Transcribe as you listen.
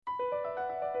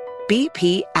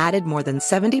BP added more than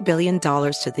 $70 billion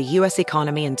to the U.S.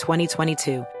 economy in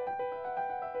 2022.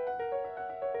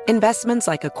 Investments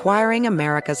like acquiring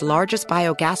America's largest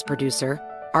biogas producer,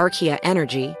 Archaea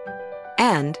Energy,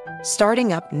 and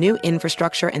starting up new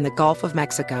infrastructure in the Gulf of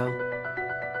Mexico.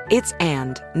 It's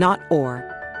and, not or.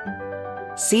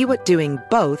 See what doing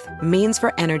both means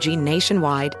for energy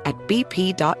nationwide at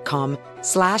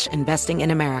bp.com/investing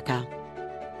in America.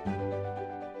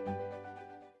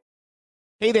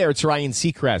 Hey there, it's Ryan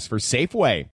Seacrest for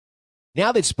Safeway.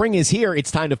 Now that spring is here,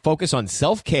 it's time to focus on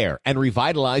self-care and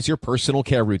revitalize your personal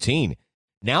care routine.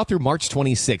 Now through March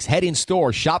 26, head in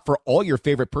store, shop for all your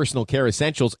favorite personal care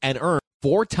essentials, and earn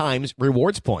 4 times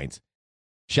rewards points.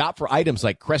 Shop for items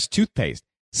like Crest toothpaste,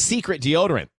 Secret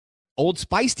deodorant, Old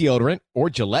Spice deodorant,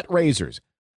 or Gillette razors.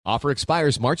 Offer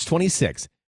expires March 26.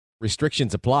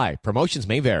 Restrictions apply. Promotions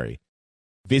may vary.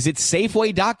 Visit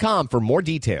Safeway.com for more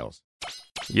details.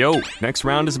 Yo, next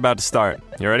round is about to start.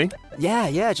 You ready?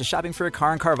 Yeah, just shopping for a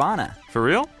car in Carvana. For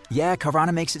real? Yeah,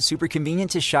 Carvana makes it super convenient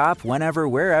to shop whenever,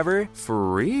 wherever.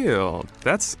 For real?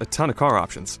 That's a ton of car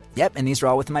options. Yep, and these are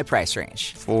all within my price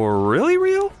range. For really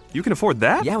real? You can afford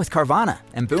that? Yeah, with Carvana.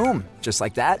 And boom, just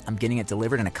like that, I'm getting it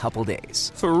delivered in a couple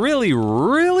days. For really,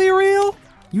 really real?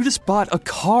 You just bought a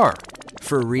car.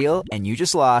 For real, and you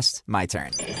just lost my turn.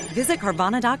 Visit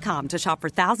Carvana.com to shop for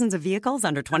thousands of vehicles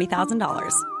under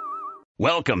 $20,000.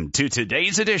 Welcome to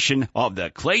today's edition of the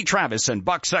Clay Travis and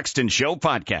Buck Sexton Show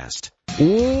podcast.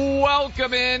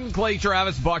 Welcome in, Clay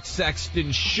Travis, Buck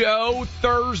Sexton Show,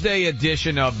 Thursday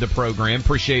edition of the program.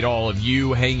 Appreciate all of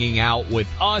you hanging out with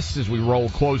us as we roll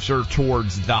closer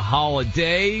towards the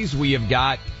holidays. We have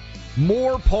got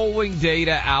more polling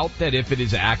data out that, if it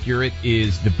is accurate,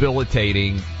 is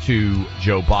debilitating to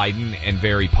Joe Biden and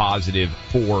very positive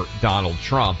for Donald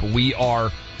Trump. We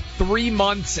are 3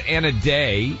 months and a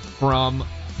day from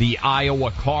the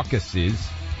Iowa caucuses.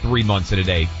 3 months and a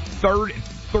day.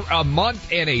 A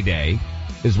month and a day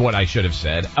is what I should have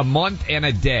said. A month and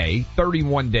a day,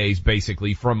 31 days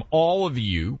basically, from all of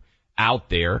you out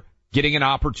there getting an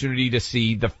opportunity to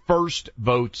see the first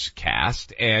votes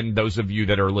cast. And those of you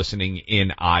that are listening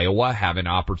in Iowa have an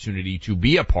opportunity to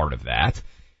be a part of that.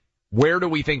 Where do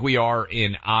we think we are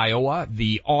in Iowa?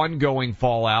 The ongoing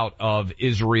fallout of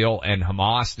Israel and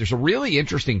Hamas. There's a really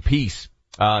interesting piece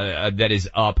that is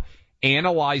up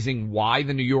analyzing why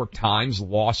the New York Times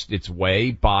lost its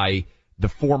way by the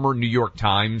former New York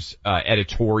Times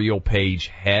editorial page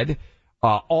head.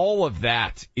 All of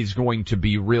that is going to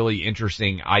be really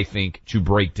interesting, I think, to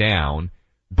break down.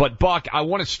 But, Buck, I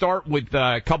want to start with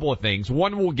a couple of things.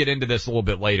 One, we'll get into this a little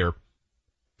bit later.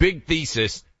 Big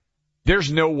thesis.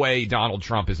 There's no way Donald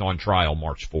Trump is on trial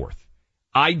March 4th.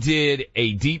 I did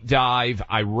a deep dive.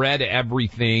 I read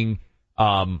everything.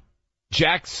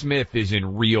 Jack Smith is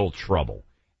in real trouble.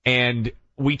 And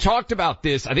we talked about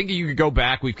this. I think you could go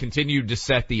back. We've continued to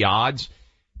set the odds.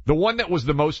 The one that was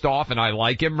the most off, and I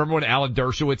like him, remember when Alan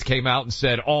Dershowitz came out and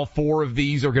said all 4 of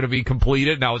these are going to be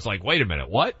completed? And I was like, wait a minute,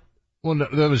 what? Well, no,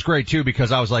 that was great, too,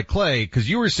 because I was like, Clay, because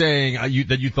you were saying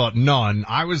that you thought none.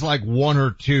 I was like 1 or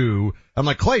 2. I'm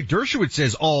like, Clay, Dershowitz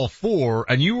says all 4,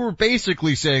 and you were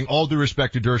basically saying, all due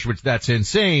respect to Dershowitz, that's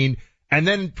insane. And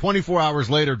then 24 hours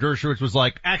later, Dershowitz was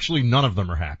like, actually, none of them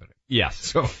are happening.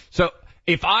 Yes. So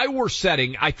if I were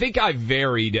setting, I think I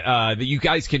varied, that you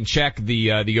guys can check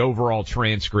the overall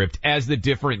transcript as the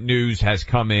different news has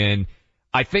come in.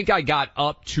 I think I got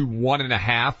up to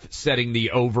 1.5, setting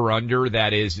the over-under.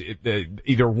 That is,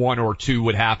 either 1 or 2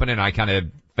 would happen, and I kind of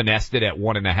finessed it at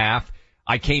 1.5.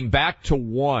 I came back to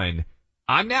 1.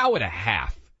 I'm now at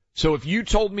 0.5. So if you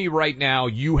told me right now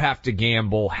you have to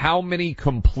gamble, how many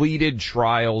completed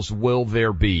trials will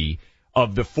there be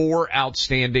of the 4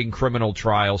 outstanding criminal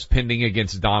trials pending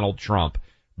against Donald Trump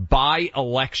by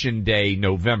Election Day,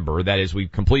 November? That is,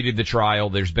 we've completed the trial.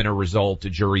 There's been a result. The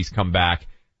jury's come back.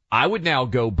 I would now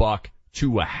go, Buck,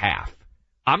 to 0.5.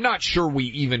 I'm not sure we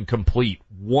even complete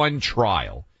 1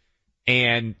 trial.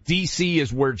 And D.C.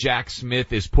 is where Jack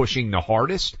Smith is pushing the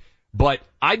hardest. But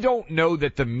I don't know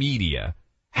that the media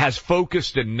has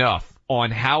focused enough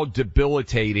on how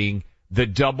debilitating the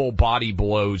double body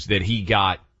blows that he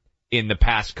got in the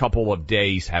past couple of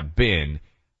days have been.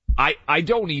 I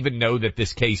don't even know that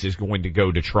this case is going to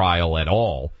go to trial at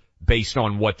all based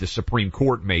on what the Supreme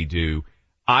Court may do.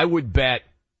 I would bet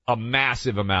a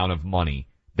massive amount of money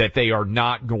that they are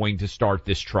not going to start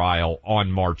this trial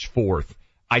on March 4th.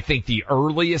 I think the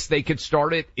earliest they could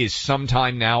start it is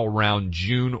sometime now around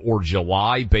June or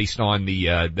July, based on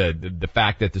the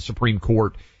fact that the Supreme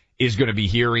Court is going to be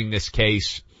hearing this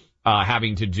case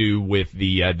having to do with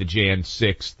the Jan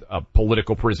 6th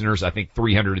political prisoners. I think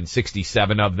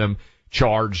 367 of them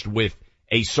charged with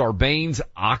a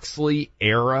Sarbanes-Oxley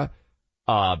era,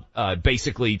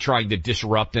 basically trying to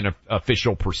disrupt an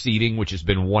official proceeding, which has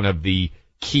been one of the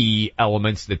key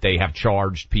elements that they have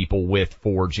charged people with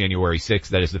for January 6th,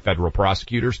 that is the federal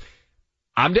prosecutors.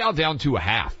 I'm down to a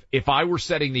half. If I were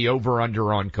setting the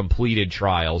over-under on completed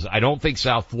trials, I don't think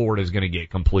South Florida is going to get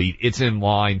complete. It's in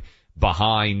line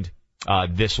behind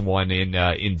this one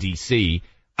in D.C.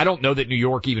 I don't know that New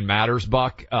York even matters,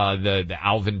 Buck. The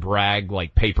Alvin Bragg,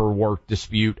 paperwork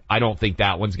dispute, I don't think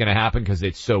that one's going to happen because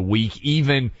it's so weak.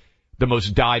 Even the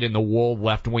most dyed-in-the-wool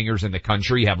left-wingers in the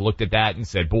country have looked at that and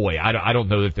said, boy, I don't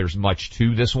know that there's much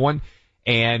to this one.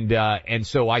 And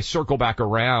so I circle back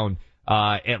around.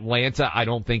 Atlanta, I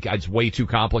don't think it's way too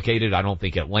complicated. I don't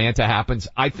think Atlanta happens.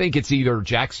 I think it's either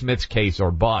Jack Smith's case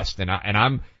or bust. And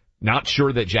I'm not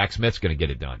sure that Jack Smith's going to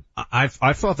get it done. I've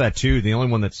thought that too. The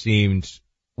only one that seemed,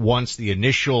 once the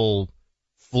initial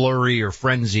flurry or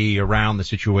frenzy around the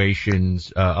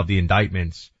situations of the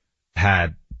indictments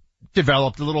had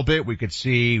developed a little bit, we could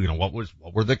see, what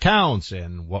were the counts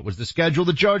and what was the schedule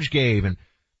the judge gave, and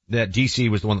that DC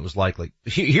was the one that was likely.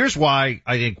 Here's why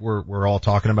I think we're all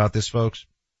talking about this, folks.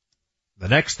 The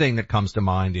next thing that comes to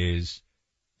mind is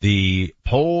the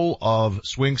poll of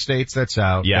swing states that's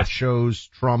out that shows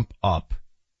Trump up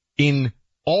in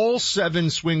all 7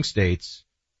 swing states,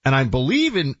 and I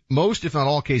believe in most, if not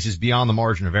all cases, beyond the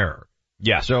margin of error.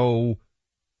 Yeah. So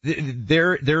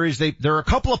there are a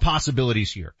couple of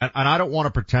possibilities here, and I don't want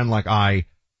to pretend like I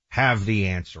have the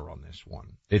answer on this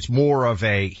one. It's more of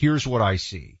a, here's what I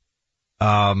see.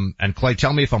 And Clay,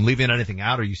 tell me if I'm leaving anything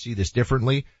out or you see this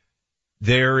differently.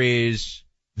 The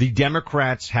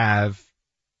Democrats have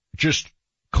just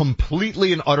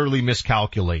completely and utterly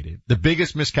miscalculated. The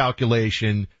biggest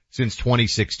miscalculation since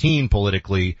 2016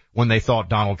 politically, when they thought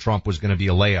Donald Trump was going to be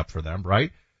a layup for them,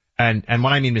 right? And when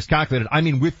I mean miscalculated, I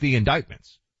mean with the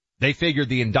indictments. They figured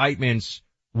the indictments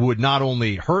would not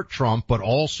only hurt Trump, but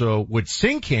also would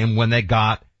sink him when they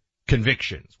got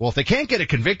convictions. Well, if they can't get a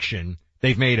conviction,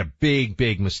 they've made a big,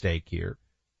 big mistake here.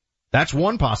 That's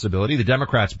one possibility. The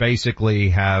Democrats basically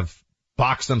have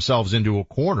boxed themselves into a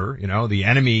corner. The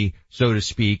enemy, so to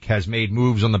speak, has made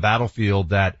moves on the battlefield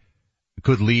that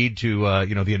could lead to,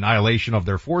 the annihilation of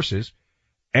their forces.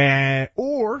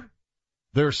 Or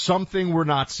there's something we're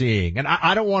not seeing. And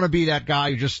I don't want to be that guy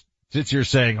who just sits here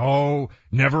saying, oh,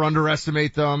 never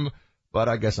underestimate them. But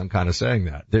I guess I'm kind of saying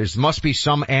that. There must be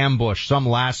some ambush, some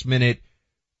last minute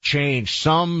change,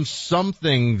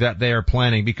 something that they are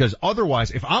planning, because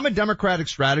otherwise, if I'm a Democratic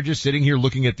strategist sitting here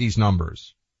looking at these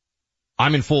numbers,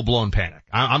 I'm in full blown panic.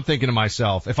 I'm thinking to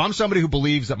myself, if I'm somebody who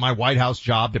believes that my White House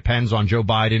job depends on Joe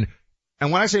Biden,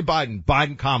 and when I say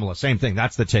Biden, Kamala, same thing,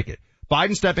 that's the ticket.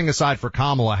 Biden stepping aside for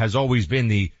Kamala has always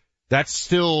been that's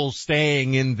still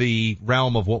staying in the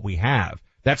realm of what we have.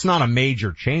 That's not a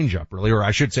major change up really, or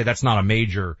I should say that's not a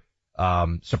major,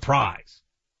 surprise.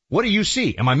 What do you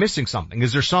see? Am I missing something?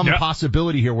 Is there some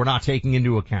possibility here we're not taking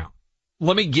into account?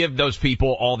 Let me give those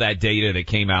people all that data that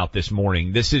came out this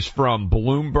morning. This is from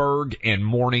Bloomberg and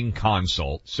Morning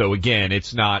Consult. So again,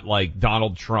 it's not like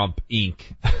Donald Trump Inc.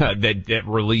 that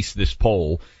released this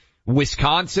poll.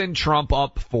 Wisconsin, Trump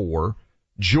up 4.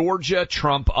 Georgia,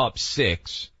 Trump up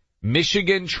 6.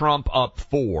 Michigan, Trump up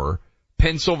 4.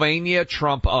 Pennsylvania,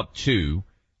 Trump up 2.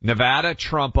 Nevada,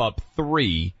 Trump up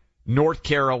 3. North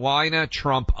Carolina,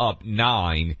 Trump up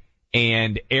 9,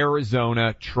 and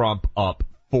Arizona, Trump up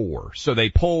 4. So they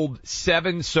polled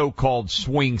 7 so-called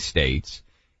swing states,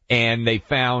 and they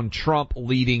found Trump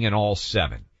leading in all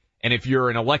 7. And if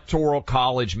you're an electoral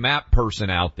college map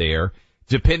person out there,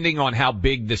 depending on how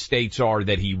big the states are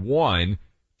that he won,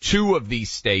 2 of these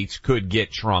states could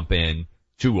get Trump in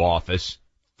to office.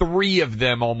 3 of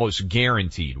them almost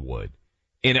guaranteed would.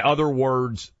 In other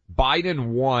words,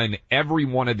 Biden won every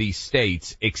one of these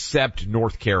states except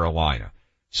North Carolina.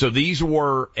 So these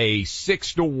were a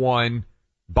 6-1.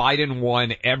 Biden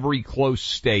won every close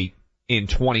state in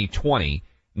 2020.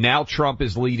 Now Trump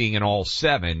is leading in all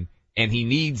 7, and he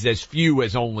needs as few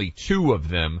as only 2 of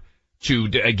them to,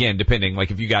 again, depending,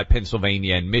 like if you got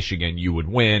Pennsylvania and Michigan, you would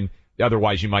win.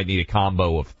 Otherwise, you might need a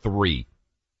combo of 3.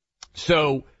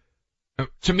 So,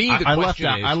 to me, the question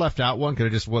is... I left out one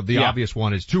because the obvious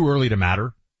one is too early to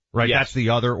matter. Right, yes. That's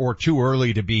the other, or too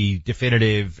early to be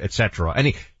definitive, etc.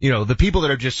 And the people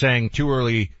that are just saying too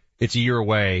early, it's a year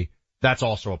away, that's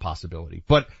also a possibility.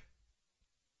 But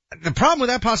the problem with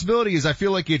that possibility is I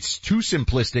feel like it's too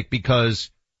simplistic because,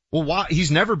 why? He's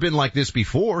never been like this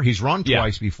before. He's run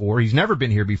twice before. He's never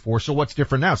been here before. So what's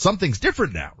different now? Something's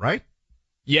different now, right?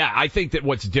 Yeah, I think that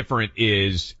what's different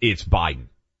is it's Biden.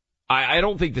 I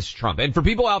don't think this is Trump. And for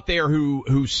people out there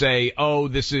who say, oh,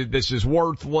 this is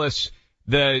worthless,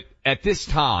 at this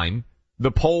time,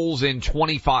 the polls in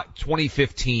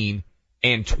 2015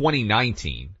 and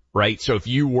 2019, right? So if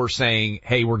you were saying,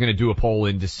 hey, we're going to do a poll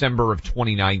in December of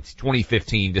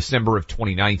 2015, December of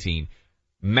 2019,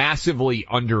 massively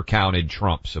undercounted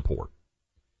Trump support.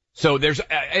 So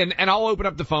and I'll open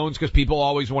up the phones because people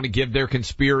always want to give their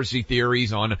conspiracy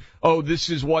theories on, oh, this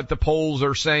is what the polls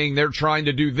are saying. They're trying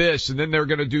to do this and then they're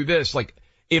going to do this. Like,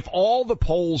 if all the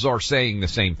polls are saying the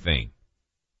same thing,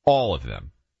 all of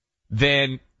them,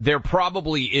 then there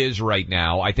probably is right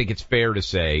now, I think it's fair to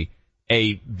say,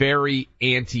 a very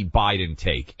anti-Biden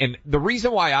take. And the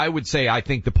reason why I would say I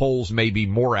think the polls may be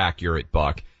more accurate,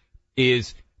 Buck,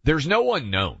 is there's no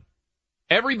unknown.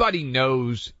 Everybody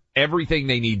knows everything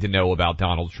they need to know about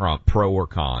Donald Trump, pro or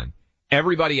con.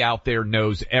 Everybody out there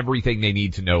knows everything they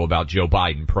need to know about Joe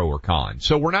Biden, pro or con.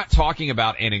 So we're not talking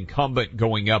about an incumbent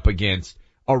going up against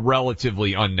a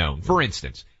relatively unknown. For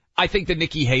instance, I think the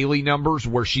Nikki Haley numbers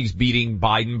where she's beating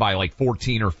Biden by like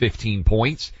 14 or 15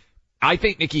 points, I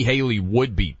think Nikki Haley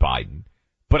would beat Biden,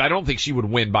 but I don't think she would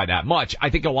win by that much. I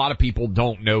think a lot of people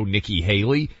don't know Nikki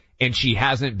Haley, and she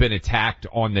hasn't been attacked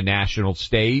on the national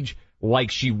stage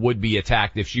like she would be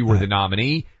attacked if she were the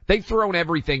nominee. They've thrown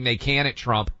everything they can at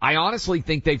Trump. I honestly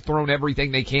think they've thrown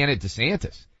everything they can at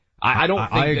DeSantis. I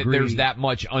don't think that there's that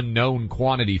much unknown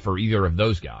quantity for either of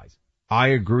those guys. I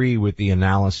agree with the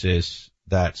analysis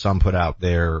that some put out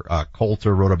there.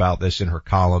 Coulter wrote about this in her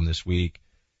column this week,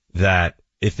 that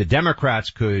if the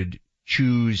Democrats could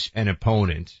choose an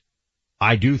opponent,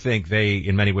 I do think they,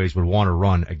 in many ways, would want to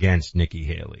run against Nikki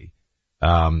Haley.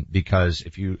 Because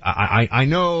I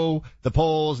know the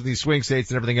polls and these swing states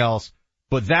and everything else,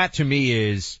 but that to me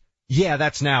is, yeah,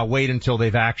 that's now, wait until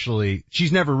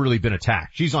she's never really been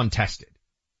attacked. She's untested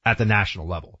at the national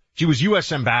level. She was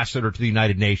U.S. ambassador to the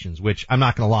United Nations, which I'm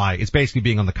not going to lie, it's basically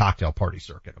being on the cocktail party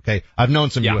circuit. Okay. I've known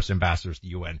some U.S. ambassadors to the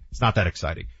UN. It's not that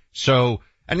exciting. So,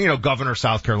 and governor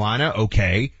South Carolina,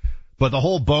 okay. But the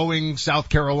whole Boeing, South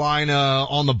Carolina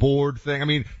on the board thing, I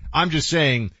mean, I'm just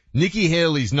saying, Nikki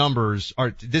Haley's numbers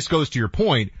this goes to your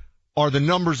point, are the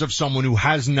numbers of someone who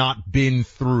has not been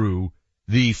through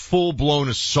the full-blown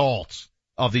assault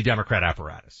of the Democrat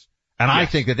apparatus. And yes. I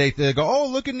think that they go, oh,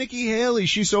 look at Nikki Haley,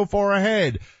 she's so far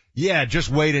ahead. Yeah, just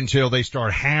wait until they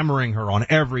start hammering her on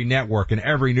every network and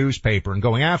every newspaper and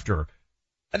going after her.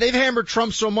 And they've hammered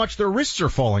Trump so much their wrists are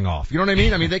falling off. You know what I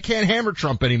mean? I mean, they can't hammer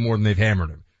Trump any more than they've hammered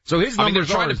him. So his numbers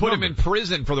they're trying to put him in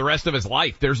prison for the rest of his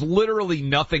life. There's literally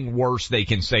nothing worse they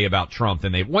can say about Trump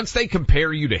than once they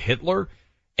compare you to Hitler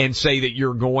and say that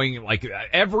you're going, like,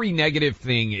 every negative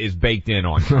thing is baked in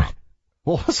on Trump.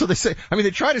 Well, so they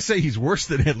try to say he's worse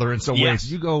than Hitler in some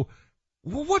ways. You go,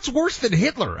 well, what's worse than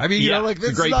Hitler? I mean,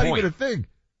 that's not even a thing.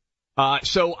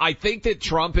 So I think that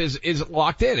Trump is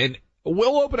locked in, and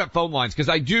we'll open up phone lines because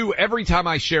every time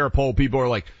I share a poll, people are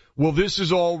like, well, this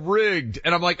is all rigged.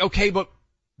 And I'm like, okay, but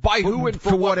by who and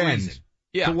for what end? Reason?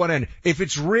 Yeah. To what end? If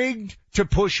it's rigged to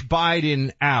push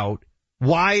Biden out,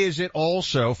 why is it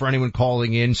also, for anyone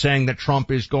calling in, saying that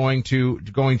Trump is going to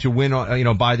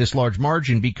win, by this large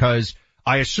margin? Because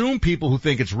I assume people who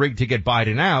think it's rigged to get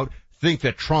Biden out think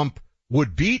that Trump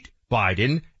would beat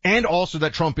Biden, and also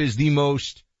that Trump is the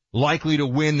most likely to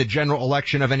win the general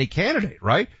election of any candidate,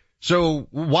 right? So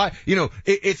why,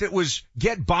 if it was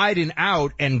get Biden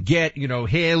out and get,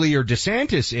 Haley or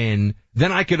DeSantis in,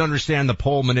 then I could understand the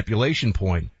poll manipulation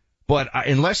point. But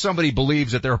unless somebody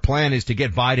believes that their plan is to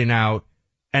get Biden out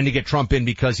and to get Trump in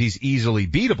because he's easily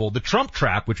beatable, the Trump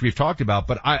trap, which we've talked about,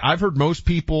 but I've heard most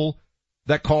people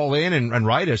that call in and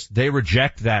write us, they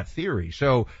reject that theory.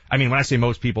 So, I mean, when I say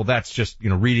most people, that's just,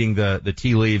 reading the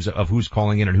tea leaves of who's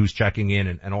calling in and who's checking in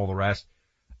and all the rest.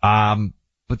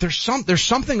 But there's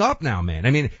something up now, man.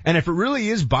 I mean, and if it really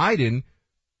is Biden,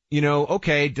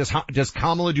 okay, does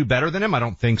Kamala do better than him? I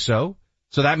don't think so.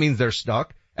 So that means they're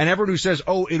stuck. And everyone who says,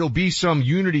 oh, it'll be some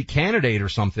unity candidate or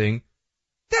something,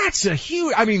 that's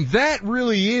that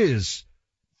really is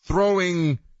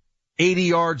throwing 80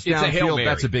 yards downfield.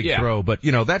 That's a big throw, but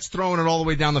that's throwing it all the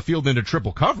way down the field into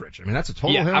triple coverage. I mean, that's a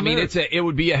total Hail Mary. I mean, it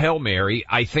would be a Hail Mary.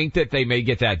 I think that they may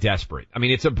get that desperate. I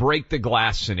mean, it's a break the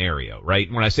glass scenario, right?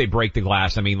 When I say break the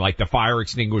glass, I mean like the fire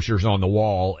extinguisher's on the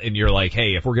wall and you're like,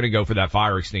 hey, if we're going to go for that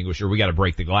fire extinguisher, we got to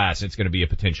break the glass. It's going to be a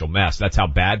potential mess. That's how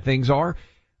bad things are.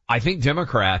 I think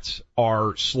Democrats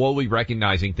are slowly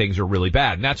recognizing things are really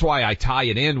bad. And that's why I tie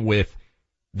it in with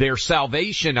their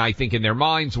salvation, I think, in their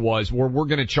minds was, we're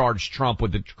going to charge Trump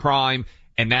with the crime,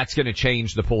 and that's going to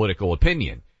change the political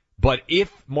opinion. But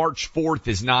if March 4th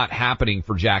is not happening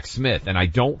for Jack Smith, and I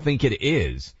don't think it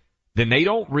is, then they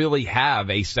don't really have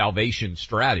a salvation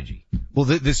strategy. Well,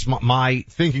 this my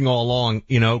thinking all along,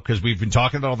 because we've been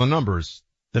talking about all the numbers.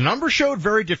 The numbers showed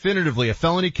very definitively a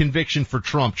felony conviction for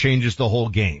Trump changes the whole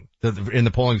game in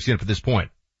the polling scene up to this point.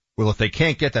 Well, if they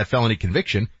can't get that felony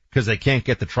conviction because they can't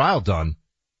get the trial done,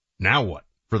 now what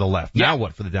for the left? Now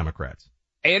what for the Democrats?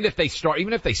 And if they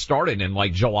even if they started in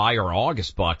like July or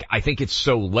August, Buck, I think it's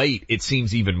so late, it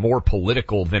seems even more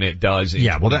political than it does in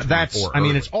 2024.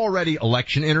 It's already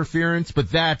election interference,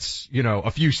 but that's,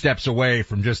 a few steps away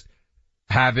from just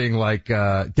having like,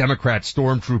 Democrat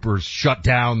stormtroopers shut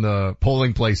down the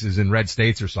polling places in red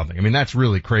states or something. I mean, that's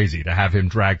really crazy to have him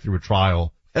dragged through a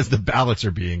trial as the ballots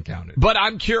are being counted. But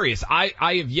I'm curious. I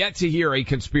have yet to hear a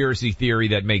conspiracy theory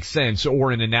that makes sense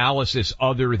or an analysis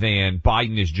other than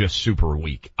Biden is just super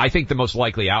weak. I think the most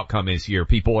likely outcome is here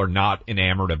people are not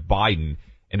enamored of Biden,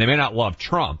 and they may not love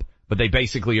Trump, but they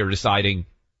basically are deciding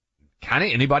kind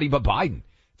of anybody but Biden.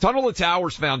 Tunnel to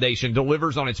Towers Foundation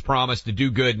delivers on its promise to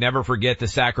do good, never forget the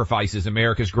sacrifices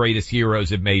America's greatest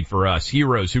heroes have made for us.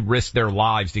 Heroes who risked their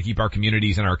lives to keep our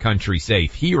communities and our country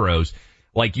safe. Heroes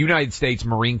like United States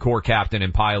Marine Corps captain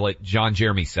and pilot John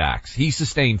Jeremy Sachs. He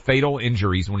sustained fatal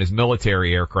injuries when his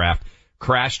military aircraft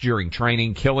crashed during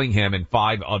training, killing him and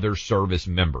 5 other service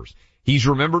members. He's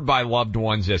remembered by loved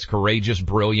ones as courageous,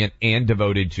 brilliant, and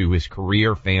devoted to his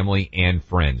career, family, and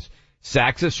friends.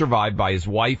 Sachs is survived by his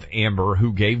wife, Amber,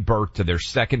 who gave birth to their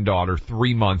second daughter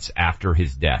 3 months after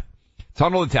his death.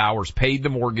 Tunnel to Towers paid the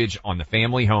mortgage on the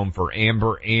family home for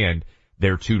Amber and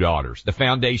their 2 daughters. The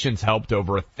foundation's helped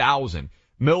over 1,000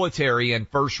 military and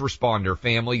first responder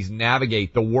families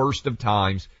navigate the worst of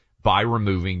times by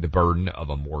removing the burden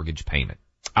of a mortgage payment.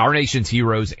 Our nation's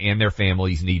heroes and their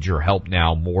families need your help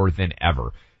now more than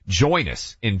ever. Join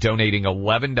us in donating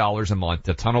 $11 a month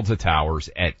to Tunnel to Towers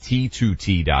at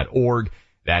T2T.org.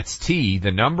 That's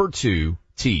T2T.org.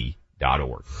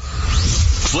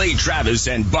 Clay Travis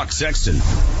and Buck Sexton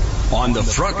on the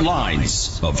front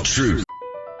lines of truth.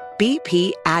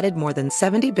 BP added more than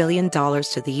 $70 billion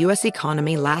to the U.S.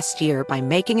 economy last year by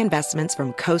making investments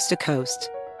from coast to coast.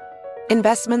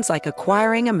 Investments like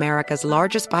acquiring America's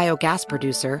largest biogas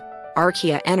producer,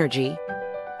 Archaea Energy,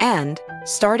 and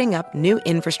starting up new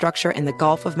infrastructure in the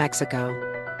Gulf of Mexico.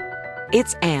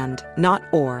 It's and, not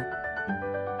or.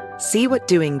 See what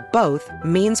doing both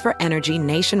means for energy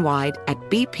nationwide at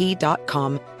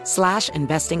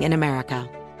bp.com/investing in America.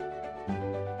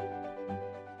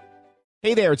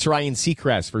 Hey there, it's Ryan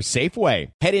Seacrest for Safeway.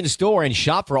 Head in store and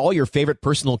shop for all your favorite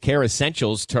personal care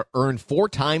essentials to earn 4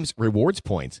 times rewards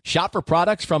points. Shop for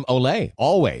products from Olay,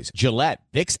 Always, Gillette,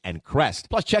 Vicks, and Crest.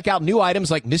 Plus, check out new items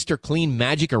like Mr. Clean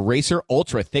Magic Eraser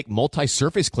Ultra Thick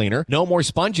Multi-Surface Cleaner. No more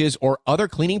sponges or other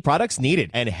cleaning products needed.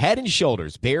 And Head &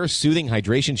 Shoulders Bare Soothing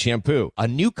Hydration Shampoo, a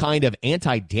new kind of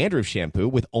anti-dandruff shampoo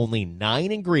with only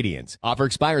 9 ingredients. Offer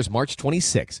expires March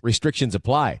 26. Restrictions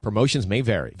apply. Promotions may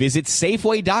vary. Visit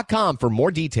Safeway.com for more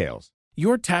details.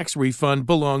 Your tax refund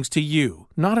belongs to you,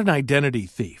 not an identity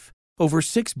thief. Over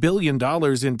 $6 billion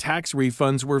in tax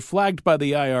refunds were flagged by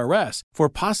the IRS for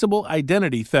possible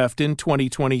identity theft in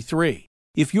 2023.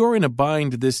 If you're in a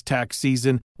bind this tax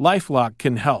season, LifeLock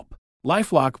can help.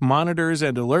 LifeLock monitors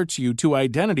and alerts you to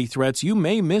identity threats you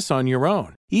may miss on your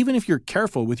own, even if you're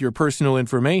careful with your personal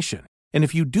information. And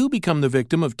if you do become the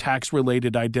victim of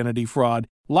tax-related identity fraud,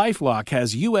 LifeLock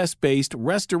has U.S.-based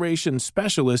restoration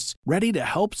specialists ready to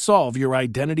help solve your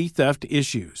identity theft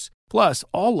issues. Plus,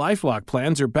 all LifeLock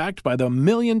plans are backed by the $1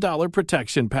 Million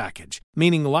Protection Package,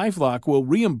 meaning LifeLock will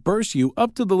reimburse you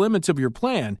up to the limits of your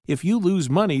plan if you lose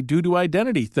money due to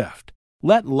identity theft.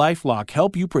 Let LifeLock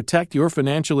help you protect your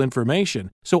financial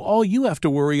information, so all you have to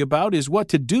worry about is what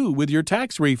to do with your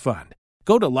tax refund.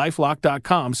 Go to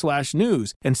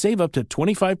LifeLock.com/news and save up to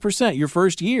 25% your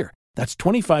first year. That's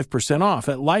 25% off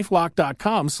at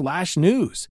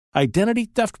LifeLock.com/news. Identity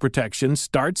theft protection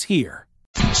starts here.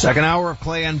 Second hour of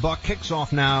Clay and Buck kicks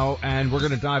off now, and we're going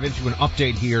to dive into an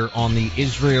update here on the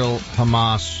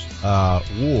Israel-Hamas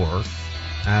war.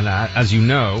 And as you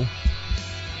know,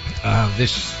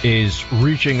 this is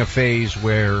reaching a phase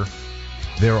where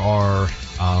there are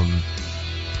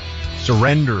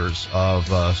surrenders of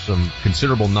some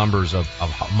considerable numbers of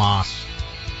Hamas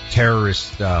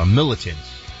terrorist militants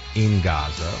in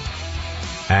Gaza.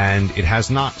 And it has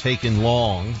not taken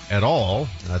long at all,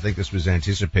 and I think this was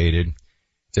anticipated,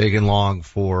 taken long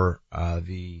for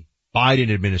the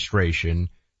Biden administration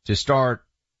to start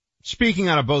speaking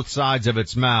out of both sides of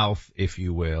its mouth, if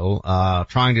you will,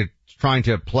 trying to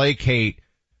placate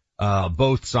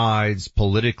both sides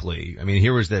politically. I mean,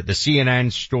 here was the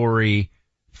CNN story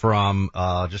from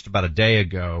just about a day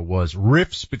ago was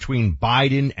rifts between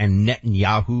Biden and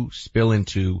Netanyahu spill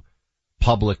into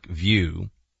public view.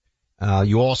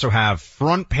 You also have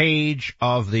front page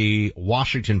of the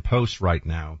Washington Post right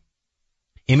now.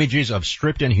 Images of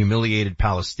stripped and humiliated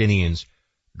Palestinians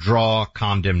draw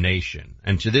condemnation.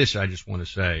 And to this, I just want to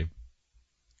say,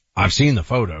 I've seen the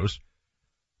photos.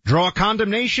 Draw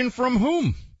condemnation from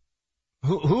whom?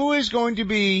 Who is going to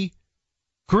be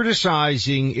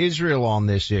criticizing Israel on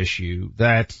this issue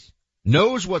that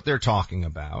knows what they're talking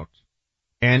about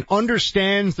and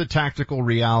understands the tactical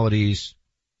realities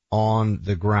on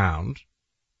the ground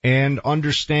and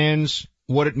understands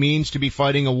what it means to be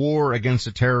fighting a war against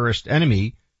a terrorist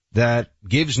enemy that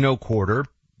gives no quarter,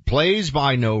 plays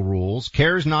by no rules,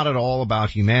 cares not at all about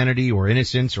humanity or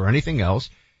innocence or anything else.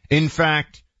 In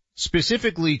fact,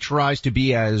 specifically tries to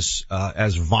be as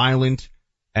violent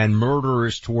and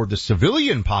murderous toward the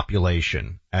civilian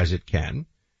population as it can.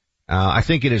 I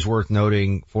think it is worth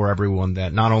noting for everyone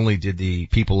that not only did the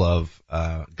people of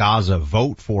Gaza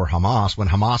vote for Hamas, when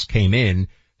Hamas came in,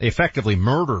 they effectively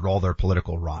murdered all their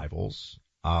political rivals.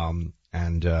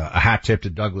 And a hat tip to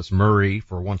Douglas Murray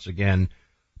for once again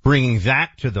bringing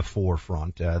that to the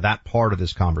forefront, that part of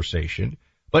this conversation.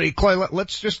 But Clay,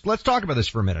 let's talk about this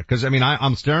for a minute, because I mean,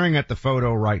 I'm staring at the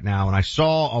photo right now, and I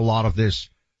saw a lot of this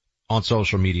on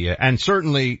social media, and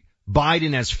certainly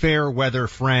Biden as fair weather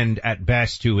friend at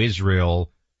best to Israel.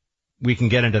 We can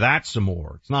get into that some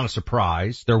more. It's not a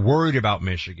surprise. They're worried about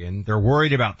Michigan. They're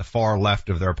worried about the far left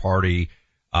of their party,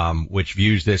 which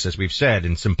views this, as we've said,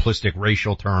 in simplistic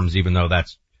racial terms, even though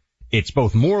it's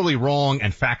both morally wrong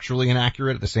and factually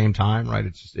inaccurate at the same time, right?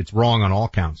 It's wrong on all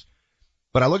counts.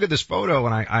 But I look at this photo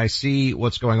and I see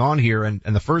what's going on here, and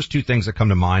the first two things that come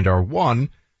to mind are, one,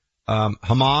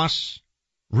 Hamas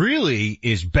really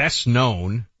is best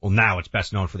known, well, now it's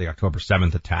best known for the October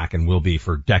 7th attack and will be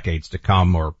for decades to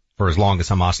come, or for as long as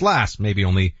Hamas lasts, maybe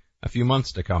only a few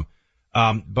months to come.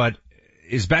 But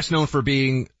is best known for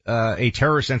being a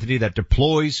terrorist entity that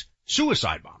deploys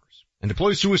suicide bombers. And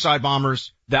deploys suicide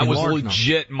bombers. That was numbers.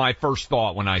 legit. My first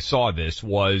thought when I saw this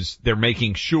was they're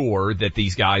making sure that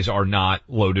these guys are not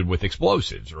loaded with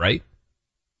explosives, right?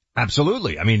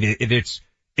 Absolutely. I mean,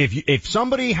 if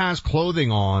somebody has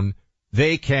clothing on,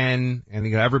 they can, and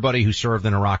you know, everybody who served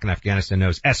in Iraq and Afghanistan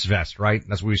knows S-vest, right?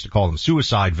 That's what we used to call them,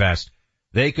 suicide vest.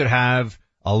 They could have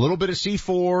a little bit of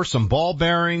C4, some ball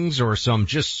bearings, or some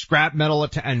just scrap metal,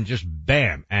 and just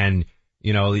bam. And,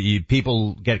 you know,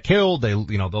 people get killed.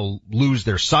 They'll lose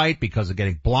their sight because of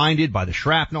getting blinded by the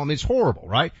shrapnel. I mean, it's horrible,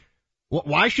 right?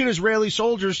 Why should Israeli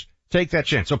soldiers take that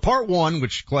chance? So part one,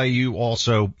 which Clay, you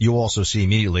also see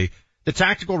immediately, the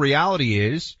tactical reality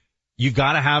is you've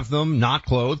got to have them not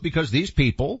clothed because these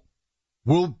people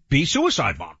will be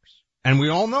suicide bombers. And we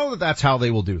all know that that's how they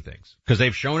will do things because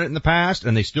they've shown it in the past,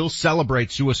 and they still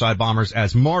celebrate suicide bombers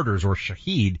as martyrs or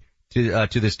shaheed to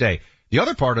this day. The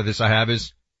other part of this I have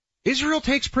is Israel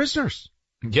takes prisoners.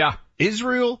 Yeah.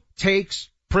 Israel takes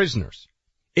prisoners.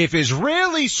 If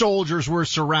Israeli soldiers were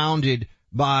surrounded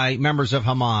by members of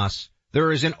Hamas,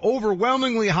 there is an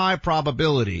overwhelmingly high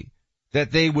probability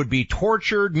that they would be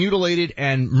tortured, mutilated,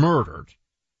 and murdered,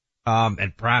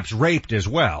 and perhaps raped as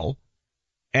well.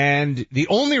 And the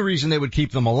only reason they would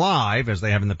keep them alive, as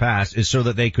they have in the past, is so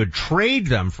that they could trade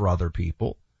them for other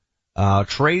people,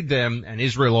 trade them, and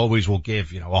Israel always will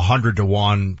give, 100 to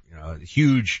 1,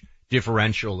 huge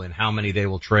differential in how many they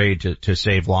will trade to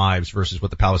save lives versus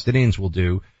what the Palestinians will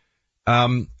do.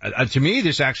 To me,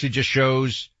 this actually just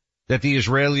shows that the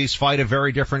Israelis fight a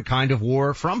very different kind of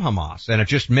war from Hamas. And it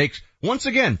just makes, once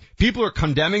again, people are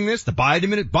condemning this. The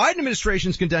Biden administration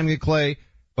is condemning it, Clay,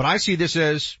 but I see this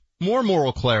as more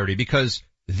moral clarity because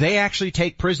they actually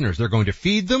take prisoners. They're going to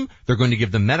feed them. They're going to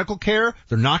give them medical care.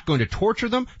 They're not going to torture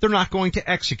them. They're not going to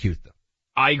execute them.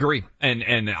 I agree.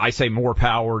 And I say more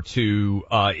power to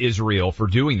Israel for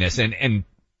doing this. And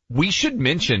we should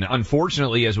mention,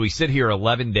 unfortunately, as we sit here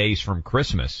 11 days from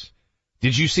Christmas,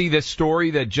 did you see this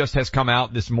story that just has come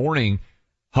out this morning?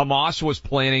 Hamas was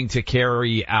planning to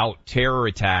carry out terror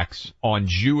attacks on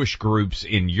Jewish groups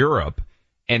in Europe,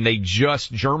 and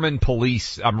German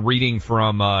police, I'm reading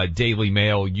from Daily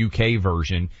Mail UK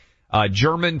version,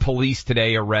 German police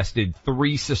today arrested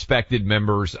 3 suspected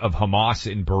members of Hamas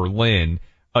in Berlin,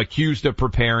 accused of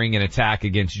preparing an attack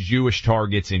against Jewish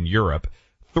targets in Europe.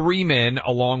 3 men,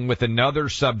 along with another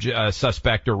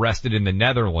suspect arrested in the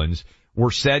Netherlands,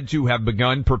 were said to have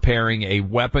begun preparing a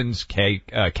weapons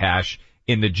cache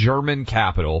in the German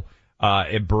capital,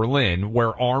 in Berlin,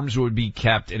 where arms would be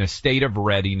kept in a state of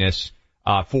readiness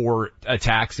for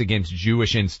attacks against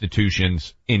Jewish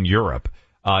institutions in Europe.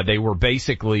 They were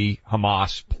basically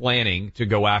Hamas planning to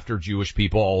go after Jewish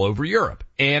people all over Europe.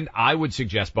 And I would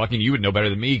suggest, Buck, and you would know better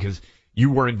than me because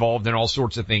you were involved in all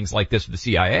sorts of things like this with the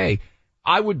CIA,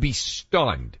 I would be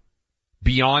stunned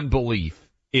beyond belief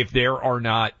if there are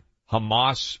not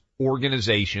Hamas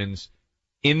organizations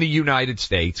in the United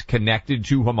States connected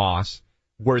to Hamas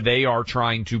where they are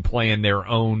trying to plan their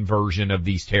own version of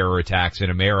these terror attacks in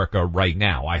America right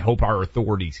now. I hope our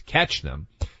authorities catch them.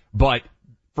 But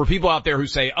for people out there who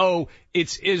say, oh,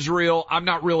 it's Israel, I'm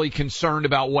not really concerned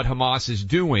about what Hamas is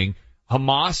doing.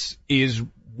 Hamas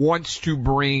wants to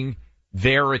bring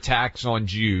their attacks on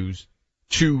Jews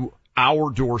to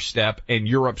our doorstep and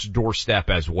Europe's doorstep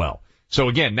as well. So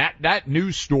again, that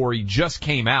news story just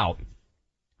came out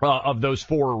of those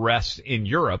 4 arrests in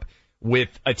Europe with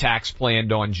attacks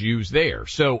planned on Jews there.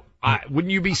 So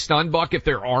wouldn't you be stunned, Buck, if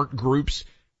there aren't groups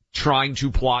trying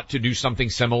to plot to do something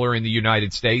similar in the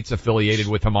United States affiliated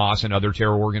with Hamas and other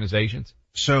terror organizations?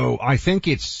 So I think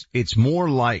it's more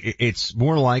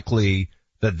likely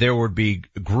that there would be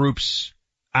groups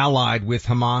allied with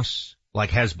Hamas, like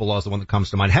Hezbollah is the one that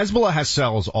comes to mind. Hezbollah has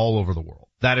cells all over the world.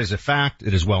 That is a fact.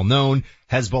 It is well known.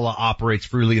 Hezbollah operates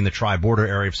freely in the tri-border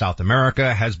area of South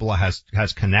America. Hezbollah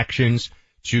has connections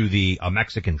to the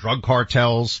Mexican drug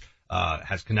cartels,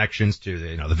 has connections to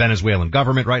the Venezuelan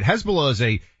government, right? Hezbollah is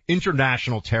a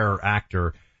international terror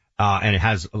actor, and it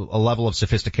has a level of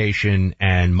sophistication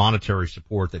and monetary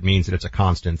support that means that it's a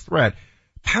constant threat.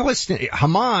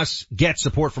 Hamas gets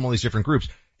support from all these different groups.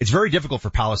 It's very difficult for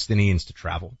Palestinians to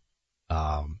travel.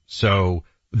 So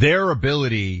their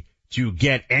ability to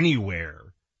get anywhere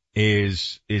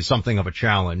is something of a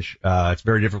challenge. It's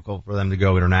very difficult for them to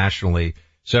go internationally.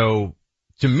 So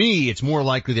to me, it's more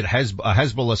likely that a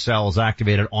Hezbollah cell is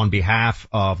activated on behalf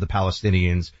of the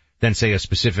Palestinians than say a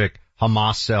specific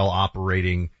Hamas cell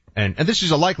operating. And this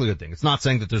is a likelihood thing. It's not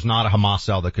saying that there's not a Hamas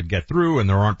cell that could get through and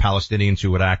there aren't Palestinians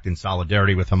who would act in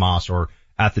solidarity with Hamas or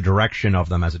at the direction of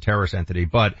them as a terrorist entity.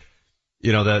 But,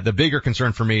 the bigger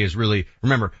concern for me is really,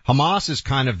 remember, Hamas is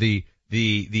kind of the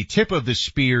tip of the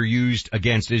spear used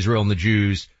against Israel and the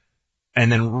Jews.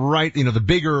 And then the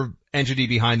bigger entity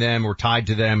behind them or tied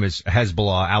to them is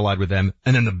Hezbollah, allied with them.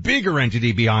 And then the bigger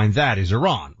entity behind that is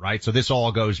Iran, right? So this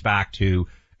all goes back to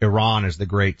Iran as the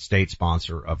great state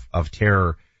sponsor of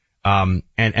terror.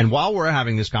 And while we're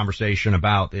having this conversation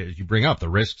about, as you bring up, the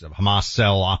risks of Hamas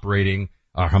cell operating,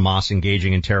 Hamas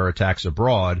engaging in terror attacks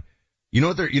abroad, you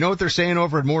know what they're saying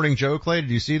over at Morning Joe, Clay?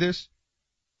 Did you see this?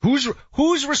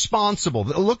 Who's responsible?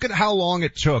 Look at how long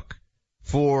it took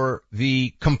for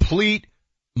the complete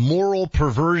moral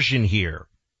perversion here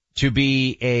to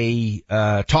be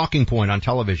a talking point on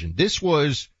television. This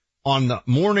was on the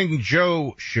Morning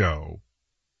Joe show.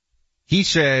 He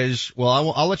says,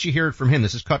 well, I'll let you hear it from him.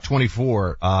 This is Cut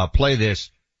 24. Play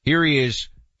this. Here he is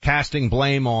casting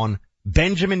blame on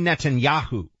Benjamin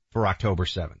Netanyahu for October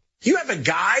 7th. You have a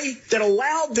guy that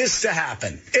allowed this to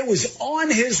happen. It was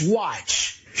on his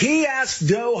watch. He asked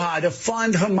Doha to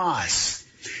fund Hamas.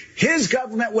 His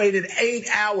government waited 8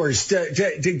 hours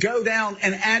to go down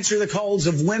and answer the calls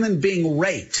of women being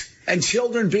raped and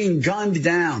children being gunned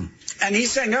down. And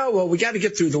he's saying, oh, well, we got to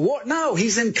get through the war. No,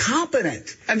 he's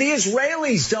incompetent. And the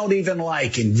Israelis don't even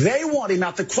like him. They want him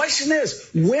out. The question is,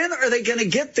 when are they going to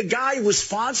get the guy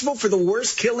responsible for the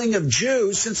worst killing of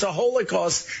Jews since the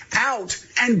Holocaust out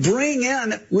and bring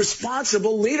in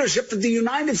responsible leadership that the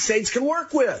United States can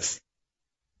work with?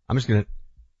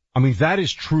 That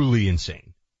is truly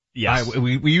insane. Yes.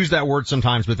 We use that word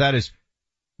sometimes, but that is,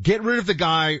 get rid of the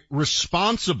guy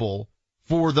responsible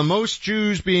for the most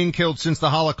Jews being killed since the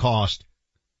Holocaust.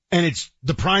 And it's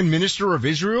the Prime Minister of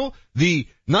Israel,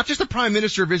 not just the Prime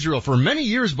Minister of Israel, for many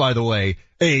years, by the way,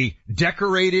 a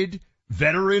decorated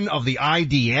veteran of the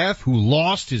IDF who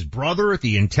lost his brother at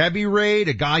the Entebbe raid,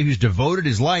 a guy who's devoted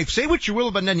his life. Say what you will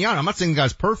about Netanyahu. I'm not saying the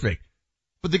guy's perfect,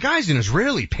 but the guy's an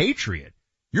Israeli patriot.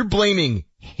 You're blaming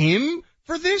him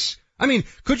for this? I mean,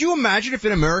 could you imagine if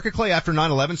in America, Clay, after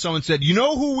 9/11, someone said, you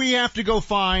know who we have to go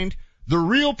find? The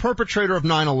real perpetrator of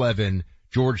 9/11,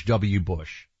 George W.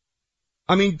 Bush.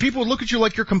 I mean, people would look at you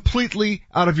like you're completely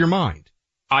out of your mind.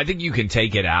 I think you can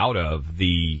take it out of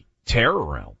the terror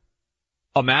realm.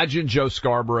 Imagine Joe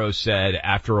Scarborough said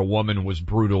after a woman was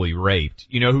brutally raped,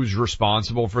 you know who's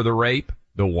responsible for the rape?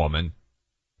 The woman.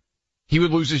 He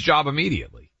would lose his job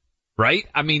immediately, right?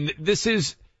 I mean, this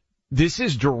is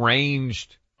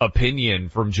deranged opinion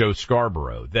from Joe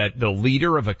Scarborough that the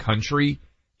leader of a country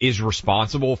is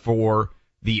responsible for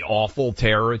the awful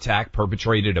terror attack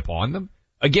perpetrated upon them.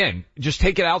 Again, just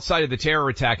take it outside of the terror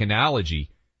attack analogy.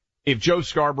 If Joe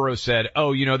Scarborough said,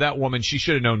 oh, that woman, she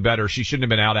should have known better. She shouldn't have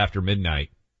been out after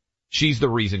midnight. She's the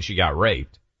reason she got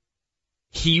raped.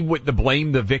 The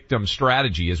blame the victim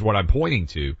strategy is what I'm pointing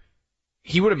to.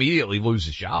 He would immediately lose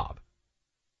his job.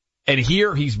 And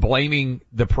here he's blaming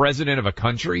the president of a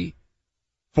country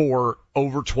for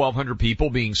over 1,200 people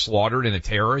being slaughtered in a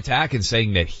terror attack and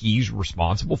saying that he's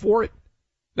responsible for it?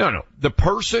 No. The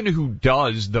person who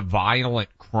does the violent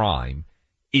crime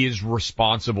is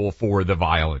responsible for the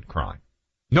violent crime.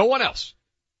 No one else.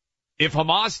 If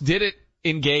Hamas didn't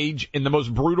engage in the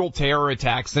most brutal terror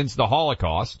attack since the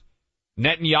Holocaust,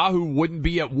 Netanyahu wouldn't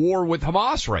be at war with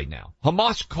Hamas right now.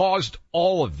 Hamas caused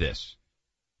all of this.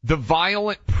 The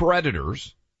violent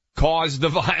predators caused the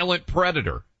violent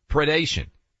predation.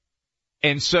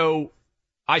 And so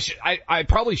I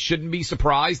probably shouldn't be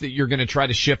surprised that you're going to try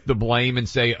to shift the blame and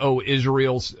say, oh,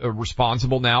 Israel's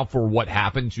responsible now for what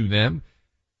happened to them.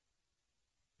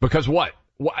 Because what?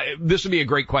 This would be a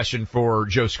great question for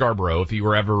Joe Scarborough if he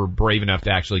were ever brave enough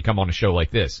to actually come on a show like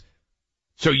this.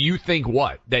 So you think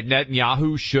what? That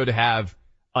Netanyahu should have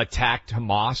attacked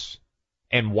Hamas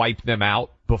and wiped them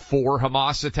out before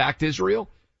Hamas attacked Israel?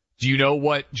 Do you know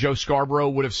what Joe Scarborough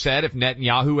would have said if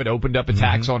Netanyahu had opened up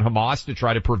attacks on Hamas to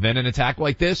try to prevent an attack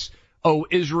like this? Oh,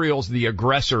 Israel's the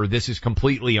aggressor. This is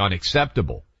completely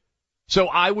unacceptable. So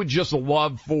I would just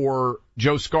love for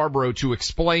Joe Scarborough to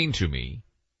explain to me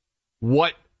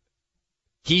what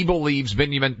he believes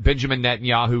Benjamin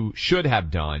Netanyahu should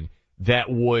have done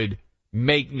that would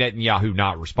make Netanyahu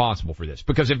not responsible for this.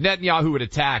 Because if Netanyahu had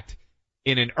attacked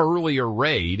in an earlier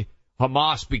raid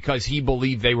Hamas because he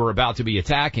believed they were about to be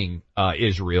attacking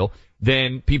Israel,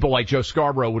 then people like Joe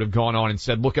Scarborough would have gone on and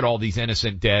said, look at all these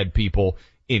innocent dead people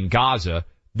in Gaza.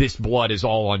 This blood is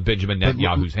all on Benjamin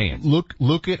Netanyahu's hands.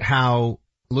 Look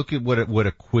at what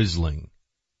a Quisling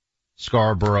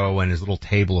Scarborough and his little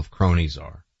table of cronies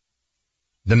are.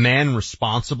 The man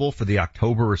responsible for the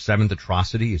October 7th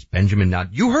atrocity is Benjamin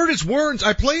Netanyahu. You heard his words.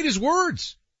 I played his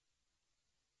words.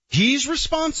 He's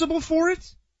responsible for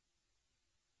it.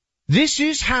 This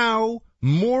is how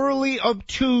morally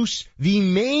obtuse the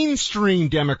mainstream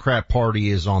Democrat Party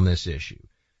is on this issue.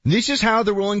 This is how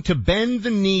they're willing to bend the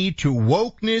knee to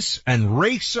wokeness and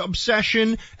race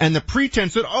obsession and the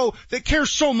pretense that, they care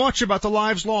so much about the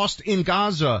lives lost in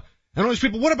Gaza. And all these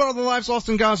people, what about all the lives lost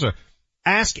in Gaza?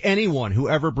 Ask anyone who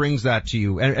ever brings that to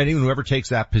you, and anyone who ever takes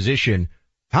that position,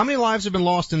 how many lives have been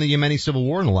lost in the Yemeni civil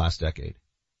war in the last decade?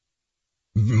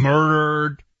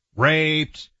 Murdered,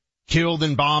 raped, killed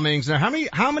in bombings. Now,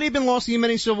 how many have been lost in the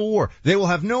Yemeni civil war? They will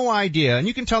have no idea. And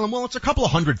you can tell them, well, it's a couple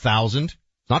of 100,000. It's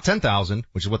not 10,000,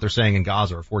 which is what they're saying in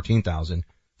Gaza, or 14,000.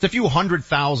 It's a few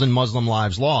 100,000 Muslim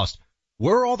lives lost.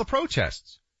 Where are all the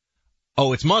protests?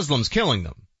 Oh, it's Muslims killing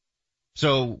them.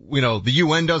 So, the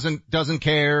UN doesn't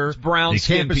care.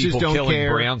 Brown-skinned people killing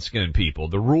brown-skinned people.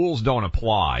 The rules don't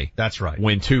apply. That's right.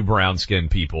 When two brown-skinned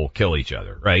people kill each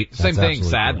other, right? Same thing,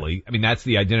 sadly. Right. I mean, that's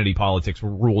the identity politics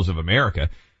rules of America.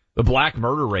 The black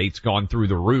murder rate's gone through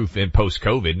the roof in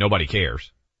post-COVID. Nobody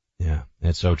cares. Yeah,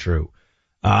 that's so true.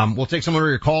 We'll take some of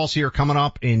your calls here coming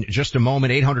up in just a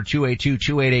moment.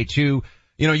 800-282-2882.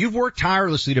 You've worked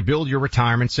tirelessly to build your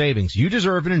retirement savings. You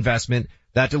deserve an investment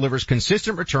that delivers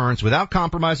consistent returns without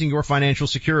compromising your financial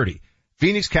security.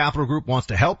 Phoenix Capital Group wants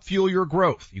to help fuel your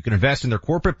growth. You can invest in their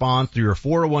corporate bonds through your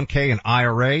 401k and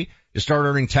IRA to start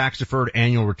earning tax-deferred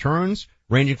annual returns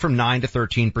ranging from 9 to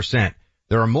 13%.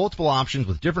 There are multiple options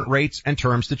with different rates and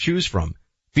terms to choose from.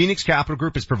 Phoenix Capital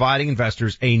Group is providing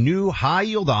investors a new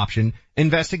high-yield option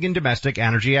investing in domestic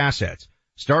energy assets.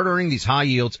 Start earning these high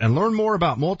yields and learn more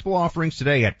about multiple offerings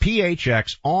today at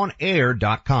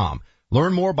phxonair.com.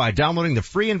 Learn more by downloading the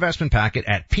free investment packet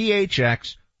at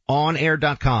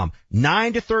phxonair.com.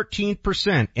 9 to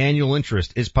 13% annual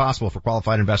interest is possible for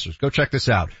qualified investors. Go check this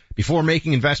out. Before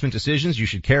making investment decisions, you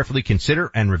should carefully consider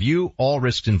and review all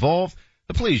risks involved.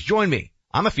 But please join me.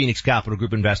 I'm a Phoenix Capital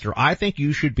Group investor. I think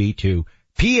you should be too.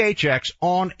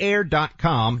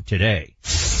 phxonair.com today.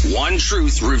 One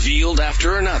truth revealed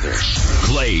after another.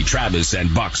 Clay Travis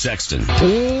and Buck Sexton.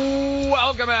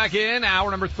 Welcome back in.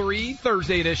 Hour number 3,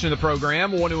 Thursday edition of the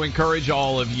program. I want to encourage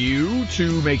all of you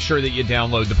to make sure that you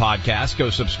download the podcast.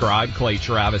 Go subscribe. Clay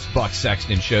Travis, Buck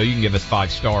Sexton Show. You can give us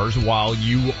 5 stars while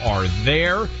you are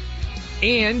there.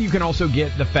 And you can also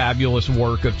get the fabulous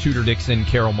work of Tudor Dixon,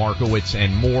 Carol Markowitz,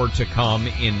 and more to come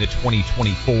in the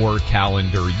 2024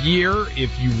 calendar year.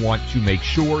 If you want to make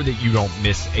sure that you don't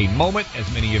miss a moment,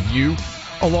 as many of you,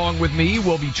 along with me,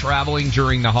 will be traveling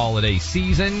during the holiday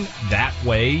season. That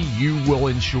way you will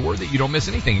ensure that you don't miss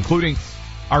anything, including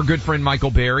our good friend Michael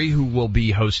Berry, who will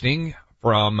be hosting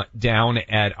from down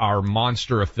at our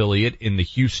Monster affiliate in the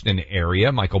Houston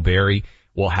area. Michael Berry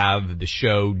will have the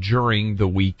show during the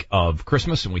week of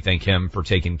Christmas, and we thank him for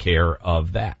taking care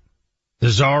of that. The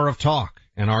Czar of Talk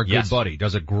and our good buddy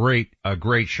does a great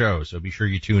show, so be sure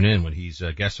you tune in when he's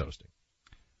guest hosting.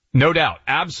 No doubt.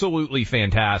 Absolutely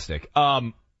fantastic.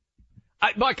 I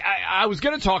was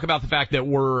going to talk about the fact that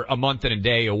we're a month and a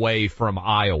day away from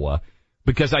Iowa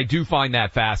because I do find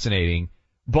that fascinating.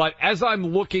 But as I'm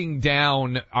looking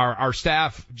down, our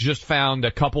staff just found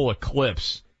a couple of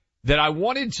clips that I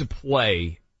wanted to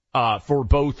play for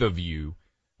both of you,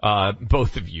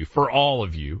 for all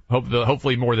of you.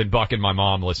 Hopefully more than Buck and my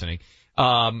mom listening.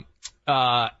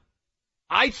 I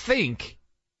think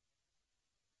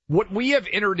what we have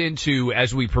entered into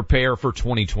as we prepare for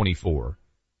 2024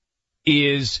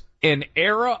 is an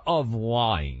era of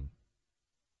lying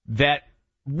that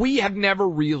we have never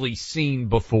really seen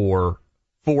before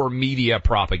for media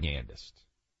propagandists.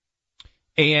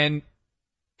 And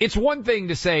it's one thing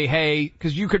to say, hey,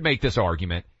 because you could make this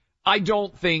argument, I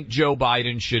don't think Joe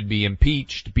Biden should be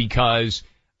impeached because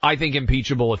I think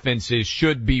impeachable offenses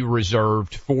should be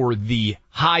reserved for the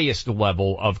highest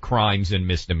level of crimes and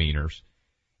misdemeanors.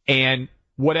 And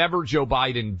whatever Joe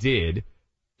Biden did,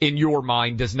 in your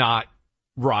mind, does not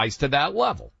rise to that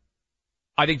level.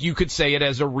 I think you could say it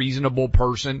as a reasonable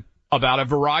person about a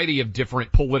variety of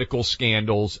different political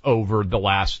scandals over the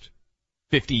last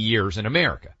 50 years in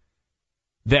America,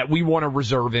 that we want to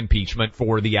reserve impeachment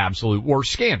for the absolute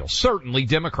worst scandal. Certainly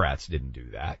Democrats didn't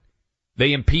do that.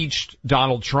 They impeached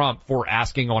Donald Trump for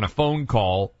asking on a phone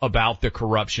call about the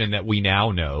corruption that we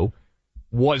now know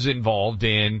was involved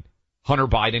in Hunter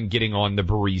Biden getting on the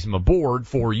Burisma board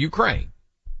for Ukraine.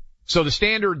 So the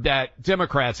standard that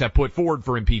Democrats have put forward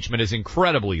for impeachment is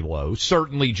incredibly low.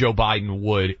 Certainly Joe Biden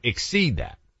would exceed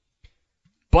that.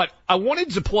 But I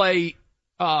wanted to play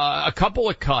a couple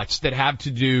of cuts that have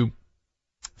to do,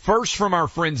 first from our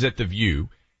friends at The View,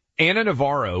 Ana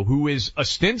Navarro, who is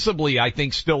ostensibly, I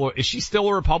think, is she still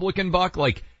a Republican, Buck?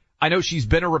 Like, I know she's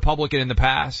been a Republican in the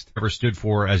past. Ever stood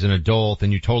for as an adult,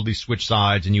 and you totally switch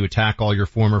sides and you attack all your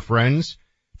former friends.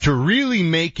 To really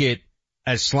make it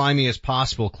as slimy as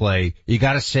possible, Clay, you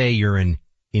gotta say you're an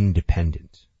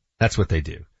independent. That's what they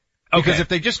do. Okay. Because if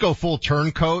they just go full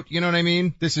turncoat, you know what I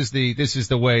mean? This is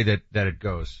the way that it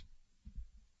goes.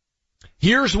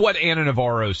 Here's what Ana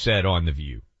Navarro said on The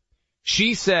View.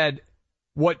 She said,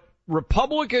 what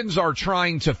Republicans are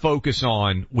trying to focus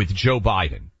on with Joe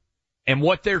Biden and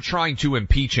what they're trying to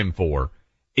impeach him for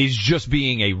is just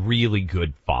being a really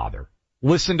good father.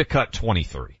 Listen to cut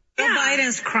 23. Joe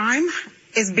Biden's crime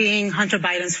is being Hunter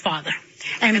Biden's father.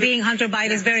 And being Hunter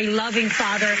Biden's very loving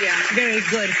father, very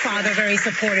good father, very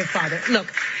supportive father.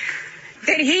 Look,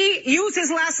 did he use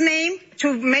his last name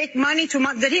to make money?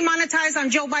 Did he monetize on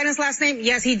Joe Biden's last name?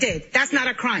 Yes, he did. That's not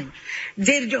a crime.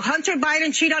 Did Hunter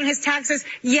Biden cheat on his taxes?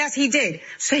 Yes, he did.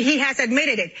 So he has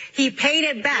admitted it. He paid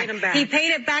it back. He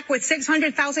paid it back with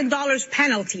 $600,000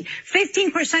 penalty.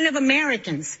 15% of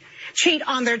Americans cheat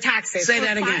on their taxes. Say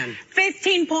that again.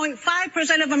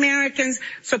 15.5% of Americans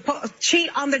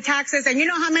cheat on their taxes. And you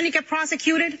know how many get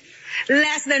prosecuted?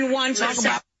 Less than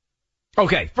 1%.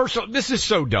 Okay, first of all, this is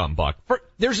so dumb, Buck.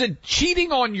 There's a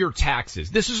cheating on your taxes.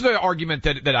 This is the argument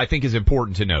that I think is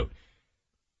important to note.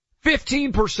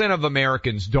 15% of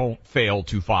Americans don't fail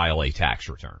to file a tax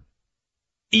return.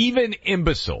 Even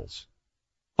imbeciles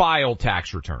file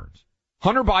tax returns.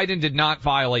 Hunter Biden did not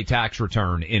file a tax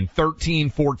return in 13,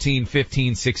 14,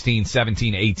 15, 16,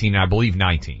 17, 18, I believe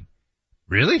 19.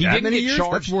 Really? He didn't get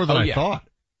charged. That's more than I thought.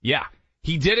 Yeah.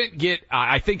 He didn't get,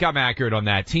 I think I'm accurate on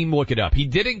that. Team, look it up. He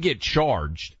didn't get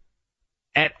charged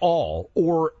at all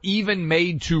or even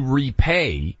made to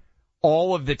repay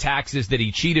all of the taxes that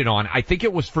he cheated on. I think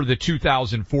it was for the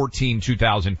 2014,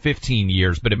 2015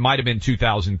 years, but it might have been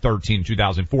 2013,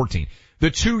 2014.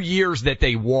 The 2 years that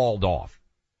they walled off.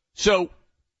 So,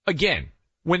 again,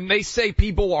 when they say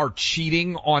people are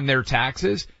cheating on their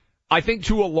taxes, I think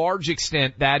to a large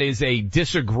extent that is a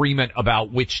disagreement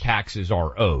about which taxes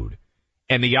are owed.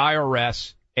 And the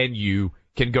IRS and you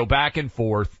can go back and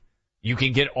forth. You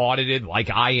can get audited like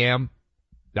I am.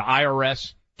 The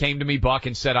IRS came to me, Buck,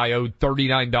 and said I owed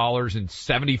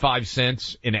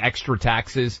 $39.75 in extra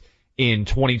taxes in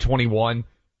 2021,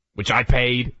 which I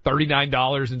paid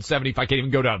 $39.75. I can't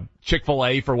even go to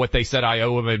Chick-fil-A for what they said I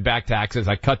owe them in back taxes.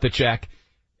 I cut the check.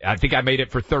 I think I made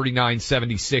it for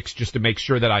 $39.76 just to make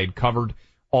sure that I had covered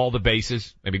all the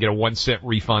bases. Maybe get a 1 cent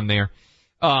refund there.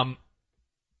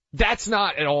 That's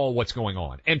not at all what's going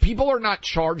on. And people are not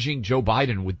charging Joe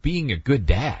Biden with being a good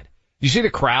dad. You see the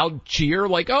crowd cheer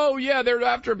like, oh yeah, they're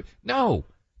after him. No.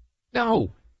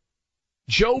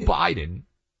 Joe Biden,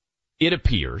 it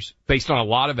appears, based on a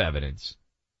lot of evidence,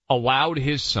 allowed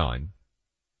his son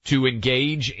to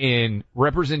engage in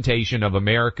representation of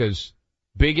America's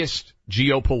biggest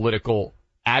geopolitical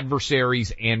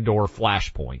adversaries and or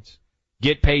flashpoints,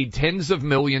 get paid tens of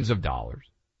millions of dollars,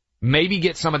 maybe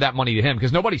get some of that money to him,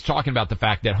 because nobody's talking about the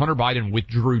fact that Hunter Biden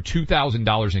withdrew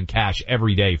 $2,000 in cash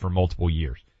every day for multiple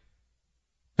years.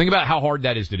 Think about how hard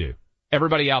that is to do.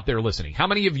 Everybody out there listening, how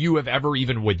many of you have ever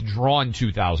even withdrawn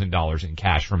 $2,000 in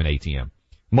cash from an ATM?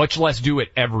 Much less do it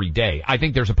every day. I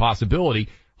think there's a possibility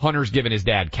Hunter's giving his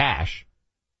dad cash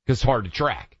because it's hard to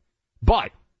track.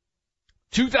 But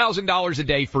 $2,000 a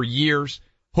day for years,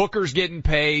 hookers getting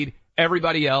paid,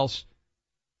 everybody else.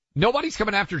 Nobody's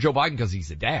coming after Joe Biden because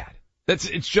he's a dad.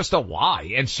 It's just a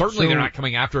lie. And certainly they're not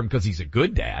coming after him because he's a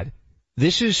good dad.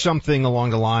 This is something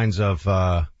along the lines of,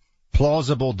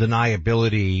 plausible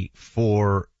deniability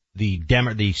for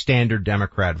the standard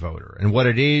Democrat voter. And what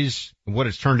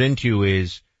it's turned into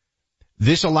is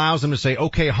this allows them to say,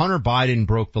 okay, Hunter Biden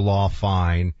broke the law,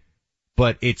 fine,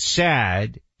 but it's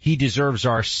sad. He deserves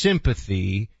our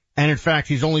sympathy. And in fact,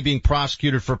 he's only being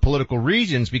prosecuted for political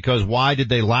reasons because why did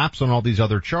they lapse on all these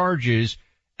other charges?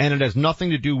 And it has nothing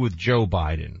to do with Joe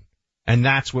Biden. And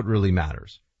that's what really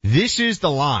matters. This is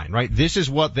the line, right? This is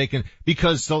what they can,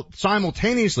 because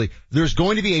simultaneously there's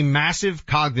going to be a massive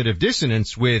cognitive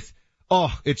dissonance with,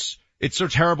 it's so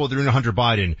terrible they're doing Hunter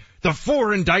Biden. The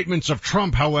 4 indictments of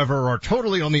Trump, however, are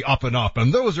totally on the up and up,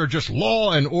 and those are just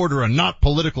law and order and not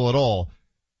political at all.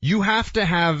 You have to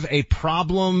have a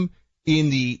problem in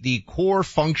the core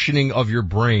functioning of your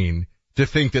brain to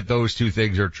think that those two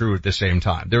things are true at the same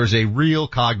time. There is a real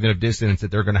cognitive dissonance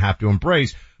that they're going to have to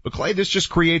embrace. But Clay, this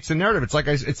just creates a narrative. It's like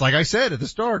I said at the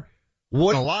start.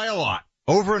 What a lie a lot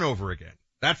over and over again.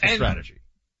 That's the strategy.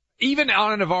 Even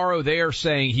Ana Navarro there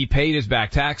saying he paid his back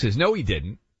taxes. No, he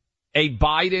didn't. A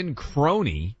Biden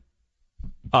crony,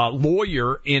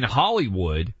 lawyer in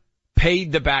Hollywood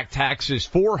paid the back taxes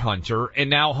for Hunter,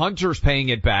 and now Hunter's paying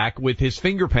it back with his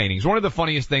finger paintings. One of the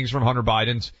funniest things from Hunter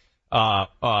Biden's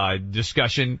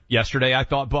discussion yesterday, I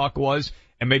thought, Buck, was,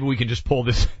 and maybe we can just pull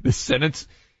this sentence.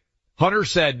 Hunter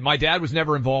said, my dad was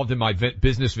never involved in my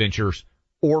business ventures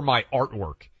or my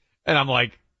artwork. And I'm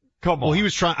like, come on.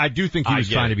 Well, I do think he was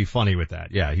trying to be funny with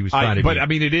that. Yeah, he was trying to be. But I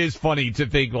mean, it is funny to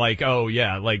think like, oh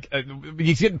yeah, like,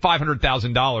 he's getting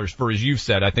 $500,000 for, as you've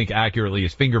said, I think accurately,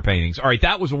 his finger paintings. All right,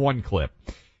 that was one clip.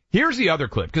 Here's the other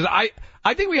clip, because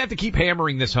I think we have to keep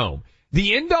hammering this home.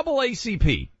 The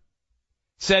NAACP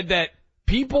said that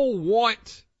people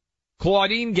want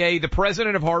Claudine Gay, the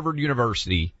president of Harvard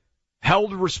University,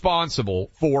 held responsible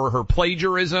for her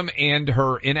plagiarism and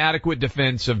her inadequate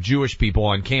defense of Jewish people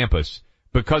on campus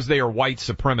because they are white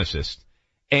supremacists.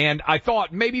 And I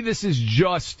thought maybe this is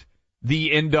just the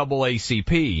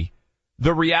NAACP.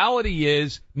 The reality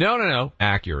is, no,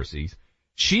 accuracies.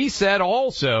 She said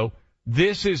also,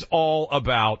 this is all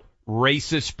about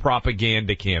racist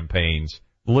propaganda campaigns.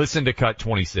 Listen to cut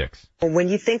 26. When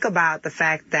you think about the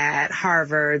fact that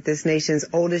Harvard, this nation's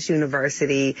oldest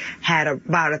university, had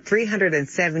about a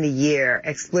 370-year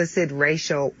explicit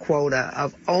racial quota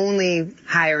of only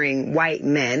hiring white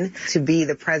men to be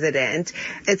the president,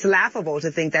 it's laughable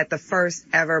to think that the first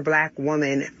ever black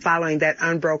woman following that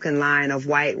unbroken line of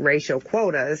white racial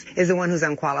quotas is the one who's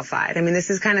unqualified. I mean, this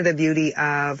is kind of the beauty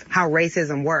of how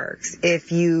racism works.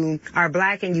 If you are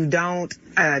black and you don't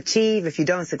achieve, if you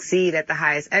don't succeed at the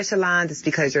highest echelons, it's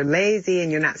because you're lazy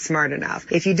and you're not smart enough.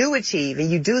 If you do achieve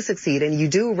and you do succeed and you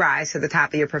do rise to the top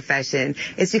of your profession,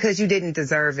 it's because you didn't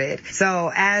deserve it. So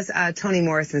as Toni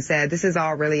Morrison said, this is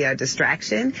all really a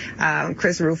distraction.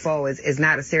 Chris Rufo is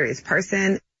not a serious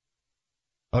person.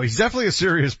 Oh, he's definitely a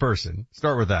serious person.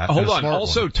 Start with that. Hold on.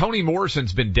 Also, Toni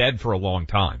Morrison's been dead for a long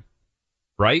time,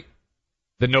 right?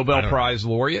 The Nobel Prize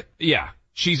laureate. Yeah,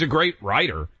 she's a great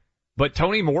writer. But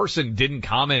Toni Morrison didn't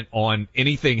comment on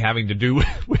anything having to do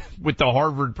with the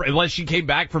Harvard, unless she came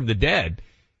back from the dead.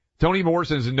 Toni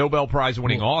Morrison is a Nobel Prize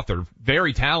winning author,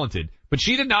 very talented, but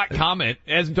she did not comment,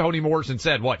 as Toni Morrison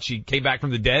said, she came back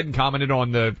from the dead and commented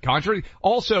on the contrary.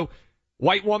 Also,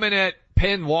 white woman at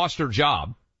Penn lost her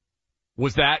job.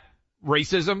 Was that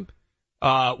racism?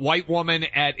 White woman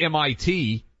at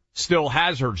MIT still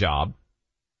has her job.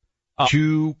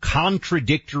 Two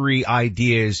contradictory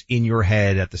ideas in your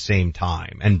head at the same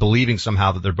time and believing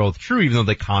somehow that they're both true even though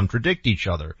they contradict each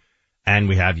other. And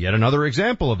we have yet another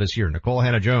example of this here. Nikole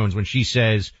Hannah-Jones, when she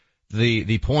says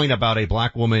the point about a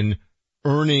black woman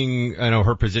earning,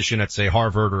 her position at, say,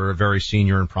 Harvard or a very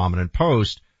senior and prominent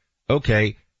post.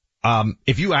 Okay.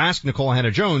 If you ask Nikole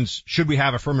Hannah-Jones, should we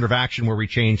have affirmative action where we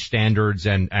change standards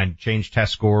and change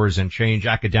test scores and change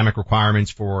academic requirements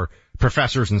for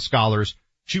professors and scholars?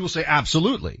 She will say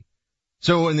absolutely.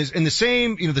 So in the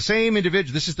same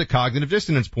individual, this is the cognitive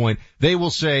dissonance point. They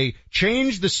will say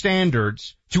change the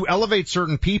standards to elevate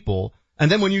certain people. And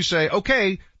then when you say,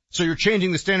 okay, so you're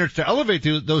changing the standards to elevate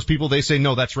those people, they say,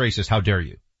 no, that's racist. How dare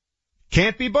you?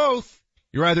 Can't be both.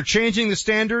 You're either changing the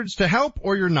standards to help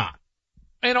or you're not.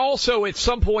 And also, at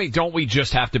some point, don't we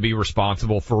just have to be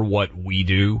responsible for what we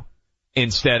do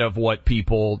instead of what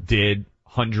people did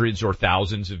hundreds or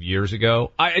thousands of years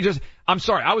ago? I'm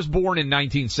sorry, I was born in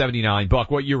 1979. Buck,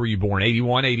 what year were you born?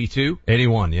 81, 82?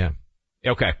 81, yeah.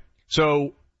 Okay.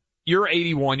 So, you're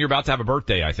 81. You're about to have a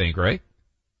birthday, I think, right?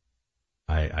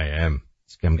 I am.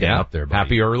 I'm getting up there,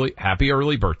 buddy. Happy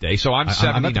early birthday. So I'm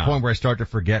 79. I'm at the point where I start to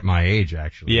forget my age,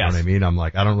 actually. Yes. You know what I mean? I'm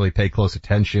like, I don't really pay close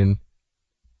attention.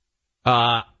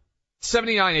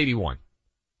 79, 81.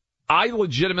 I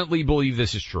legitimately believe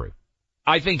this is true.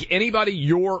 I think anybody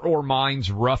your or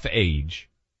mine's rough age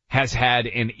has had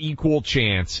an equal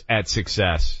chance at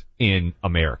success in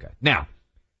America. Now,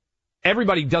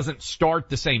 everybody doesn't start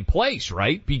the same place,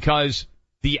 right? Because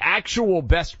the actual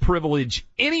best privilege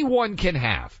anyone can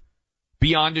have,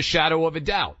 beyond a shadow of a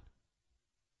doubt,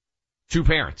 2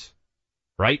 parents,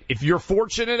 right? If you're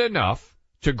fortunate enough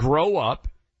to grow up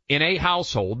in a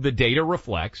household, the data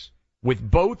reflects, with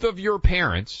both of your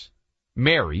parents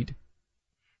married,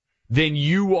 then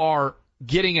you are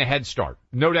getting a head start.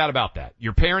 No doubt about that.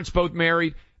 Your parents both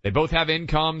married, they both have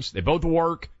incomes, they both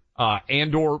work,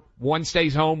 and or one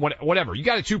stays home, whatever. You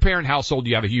got a 2-parent household,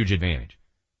 you have a huge advantage.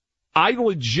 I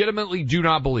legitimately do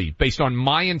not believe, based on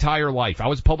my entire life, I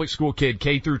was a public school kid,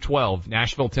 K through 12,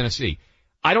 Nashville, Tennessee.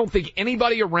 I don't think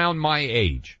anybody around my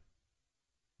age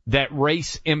that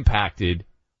race impacted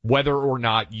whether or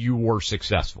not you were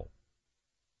successful.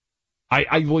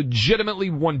 I legitimately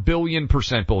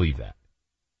 1,000,000,000% believe that.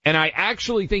 And I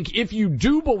actually think if you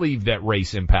do believe that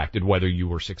race impacted whether you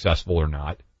were successful or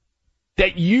not,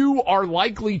 that you are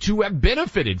likely to have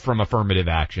benefited from affirmative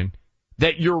action,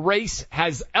 that your race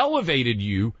has elevated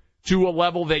you to a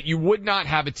level that you would not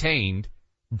have attained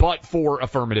but for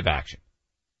affirmative action.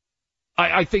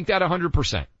 I think that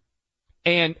 100%.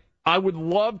 And I would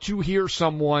love to hear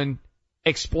someone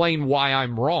explain why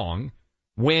I'm wrong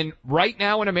when right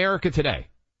now in America today,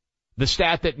 the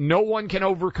stat that no one can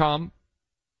overcome,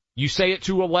 you say it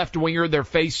to a left-winger, their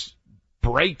face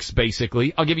breaks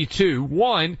basically. I'll give you 2.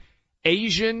 1,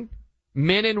 Asian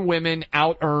men and women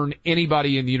out-earn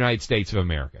anybody in the United States of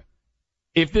America.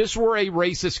 If this were a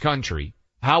racist country,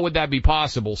 how would that be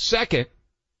possible? 2nd,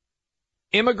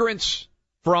 immigrants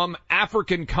from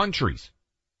African countries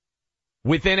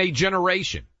within a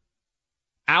generation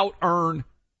out-earn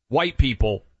white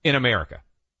people in America.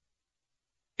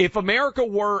 If America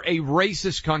were a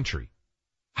racist country,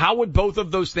 how would both of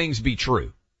those things be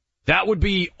true? That would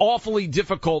be awfully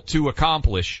difficult to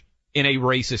accomplish in a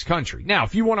racist country. Now,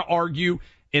 if you want to argue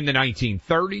in the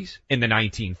 1930s, in the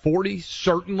 1940s,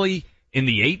 certainly in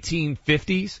the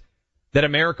 1850s, that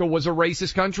America was a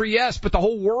racist country, yes, but the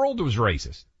whole world was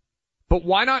racist. But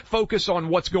why not focus on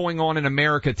what's going on in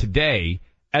America today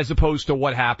as opposed to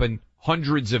what happened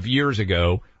hundreds of years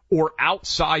ago or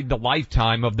outside the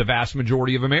lifetime of the vast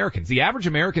majority of Americans? The average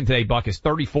American today, Buck, is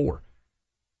 34.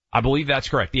 I believe that's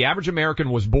correct. The average American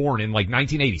was born in like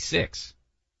 1986.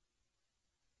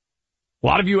 A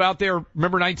lot of you out there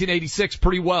remember 1986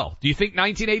 pretty well. Do you think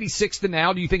 1986 to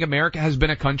now, do you think America has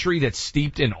been a country that's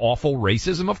steeped in awful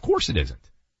racism? Of course it isn't.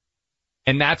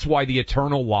 And that's why the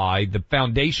eternal lie, the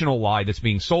foundational lie that's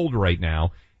being sold right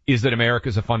now is that America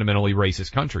is a fundamentally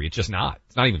racist country. It's just not.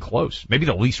 It's not even close. Maybe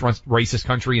the least racist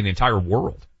country in the entire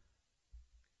world.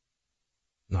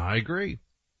 No, I agree.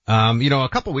 A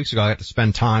couple of weeks ago I got to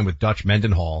spend time with Dutch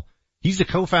Mendenhall. He's the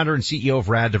co-founder and CEO of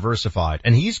Rad Diversified,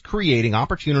 and he's creating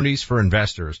opportunities for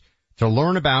investors to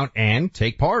learn about and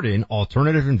take part in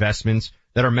alternative investments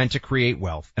that are meant to create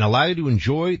wealth and allow you to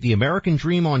enjoy the American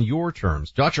dream on your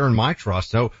terms. Dutch earned my trust,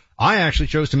 so I actually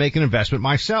chose to make an investment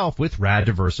myself with Rad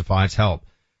Diversified's help.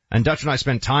 And Dutch and I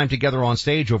spent time together on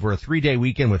stage over a 3-day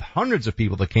weekend with hundreds of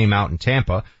people that came out in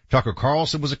Tampa. Tucker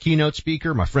Carlson was a keynote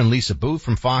speaker, my friend Lisa Booth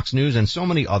from Fox News, and so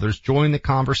many others joined the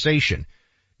conversation.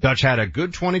 Dutch had a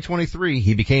good 2023.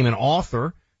 He became an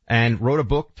author and wrote a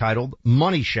book titled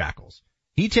Money Shackles.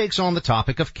 He takes on the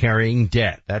topic of carrying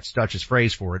debt. That's Dutch's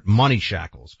phrase for it, money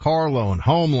shackles, car loan,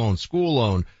 home loan, school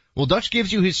loan. Well, Dutch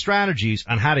gives you his strategies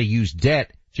on how to use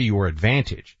debt to your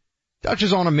advantage. Dutch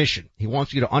is on a mission. He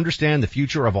wants you to understand the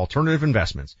future of alternative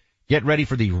investments. Get ready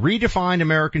for the redefined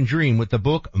American dream with the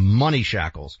book Money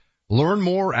Shackles. Learn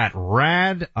more at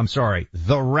therad.com.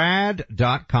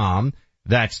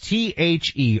 That's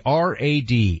THERAD,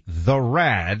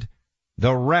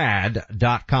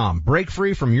 therad.com. Break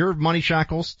free from your money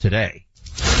shackles today.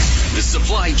 The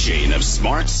supply chain of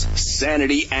smarts,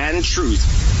 sanity, and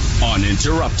truth.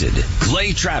 Uninterrupted.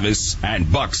 Clay Travis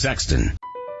and Buck Sexton.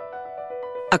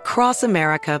 Across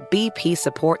America, BP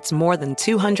supports more than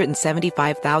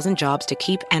 275,000 jobs to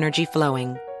keep energy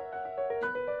flowing.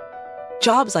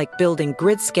 Jobs like building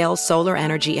grid-scale solar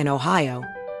energy in Ohio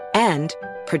and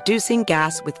producing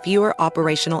gas with fewer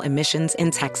operational emissions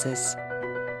in Texas.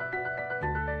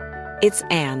 It's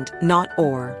and, not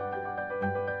or.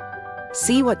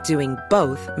 See what doing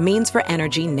both means for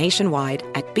energy nationwide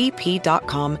at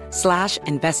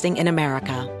bp.com/investing in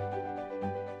America.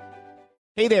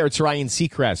 Hey there, it's Ryan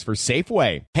Seacrest for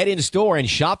Safeway. Head in store and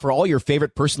shop for all your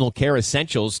favorite personal care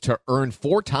essentials to earn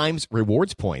 4 times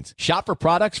rewards points. Shop for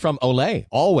products from Olay,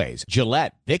 Always,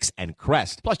 Gillette, Vicks, and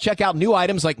Crest. Plus, check out new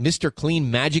items like Mr. Clean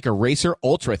Magic Eraser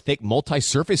Ultra Thick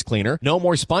Multi-Surface Cleaner. No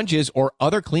more sponges or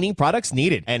other cleaning products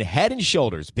needed. And Head &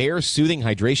 Shoulders Bare Soothing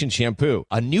Hydration Shampoo,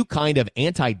 a new kind of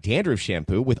anti-dandruff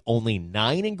shampoo with only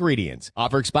 9 ingredients.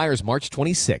 Offer expires March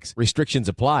 26. Restrictions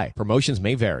apply. Promotions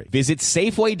may vary. Visit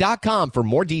Safeway.com for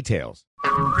more details.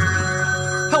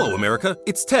 Hello, America.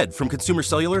 It's Ted from Consumer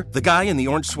Cellular, the guy in the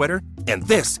orange sweater, and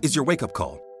this is your wake-up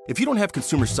call. If you don't have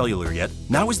Consumer Cellular yet,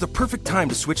 now is the perfect time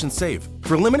to switch and save.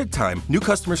 For a limited time, new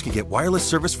customers can get wireless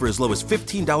service for as low as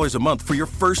 $15 a month for your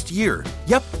first year.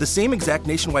 Yep, the same exact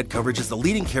nationwide coverage as the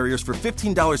leading carriers for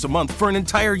 $15 a month for an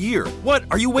entire year. What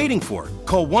are you waiting for?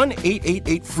 Call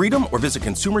 1-888-FREEDOM or visit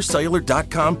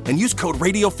consumercellular.com and use code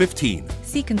RADIO15.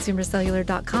 See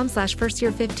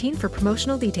consumercellular.com/firstyear15 for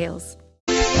promotional details.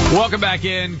 Welcome back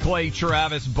in, Clay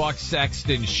Travis, Buck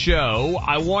Sexton Show.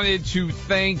 I wanted to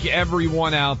thank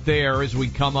everyone out there as we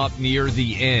come up near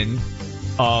the end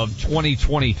of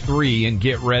 2023 and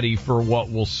get ready for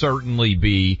what will certainly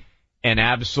be an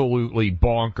absolutely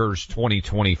bonkers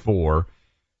 2024.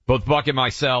 Both Buck and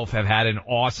myself have had an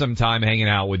awesome time hanging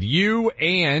out with you,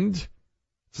 and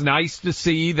it's nice to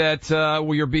see that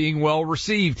we are being well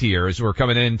received here as we're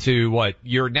coming into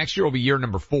next year will be year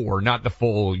number 4, not the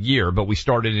full year, but we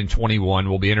started in 21.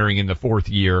 We'll be entering in the 4th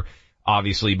year,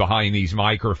 obviously behind these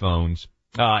microphones.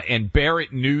 And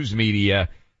Barrett News Media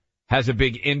has a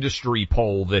big industry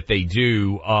poll that they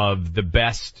do of the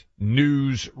best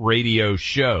news radio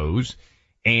shows.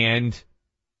 And,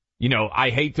 you know,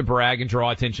 I hate to brag and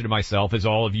draw attention to myself, as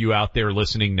all of you out there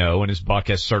listening know, and as Buck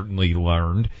has certainly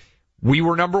learned. We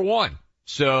were number 1.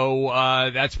 So,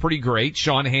 that's pretty great.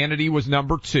 Sean Hannity was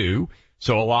number 2.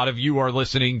 So a lot of you are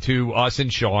listening to us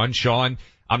and Sean. Sean,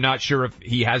 I'm not sure if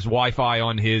he has Wi-Fi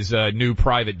on his, new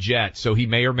private jet, so he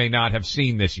may or may not have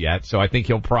seen this yet. So I think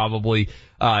he'll probably,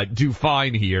 do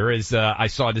fine here as, I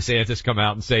saw DeSantis come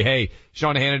out and say, hey,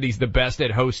 Sean Hannity's the best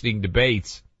at hosting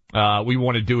debates. We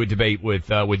want to do a debate with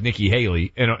Nikki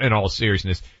Haley in all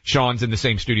seriousness. Sean's in the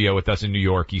same studio with us in New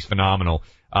York. He's phenomenal.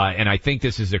 And I think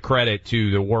this is a credit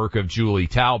to the work of Julie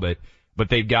Talbot, but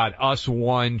they've got us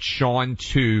 1, Sean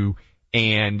 2,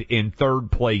 and in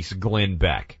 3rd place, Glenn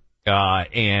Beck.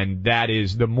 And that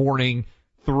is the morning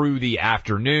through the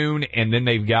afternoon. And then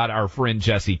they've got our friend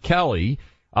Jesse Kelly,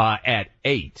 at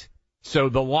 8. So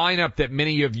the lineup that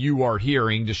many of you are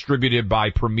hearing, distributed by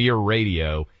Premier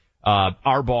Radio,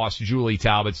 our boss, Julie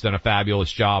Talbot's done a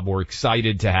fabulous job. We're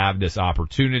excited to have this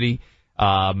opportunity.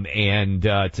 And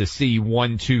to see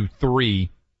 1, 2, 3,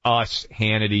 us,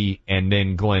 Hannity, and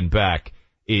then Glenn Beck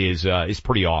is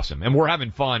pretty awesome. And we're having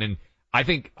fun. And I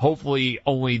think hopefully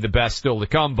only the best still to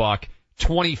come, Buck.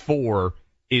 24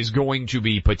 is going to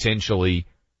be potentially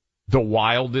the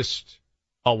wildest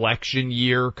election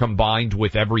year combined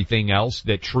with everything else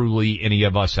that truly any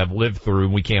of us have lived through.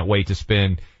 And we can't wait to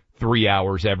spend 3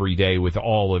 hours every day with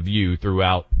all of you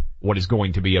throughout what is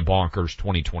going to be a bonkers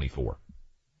 2024.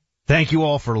 Thank you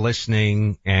all for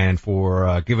listening and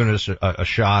for giving us a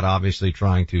shot. Obviously,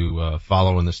 trying to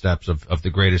follow in the steps of the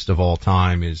greatest of all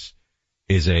time is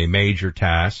a major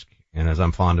task. And as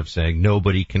I'm fond of saying,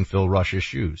 nobody can fill Rush's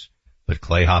shoes. But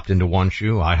Clay hopped into one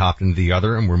shoe, I hopped into the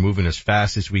other, and we're moving as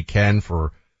fast as we can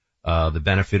for the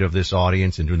benefit of this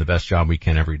audience and doing the best job we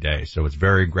can every day. So it's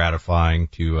very gratifying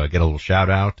to get a little shout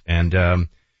out. And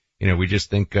we just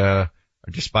think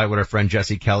despite what our friend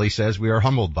Jesse Kelly says, we are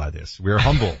humbled by this. We are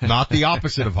humble, not the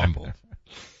opposite of humbled.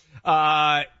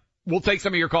 We'll take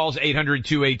some of your calls,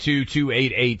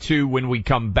 800-282-2882 when we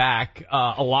come back.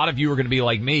 A lot of you are going to be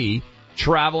like me,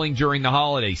 traveling during the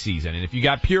holiday season. And if you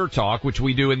got Pure Talk, which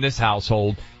we do in this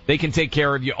household, they can take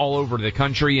care of you all over the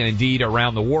country and indeed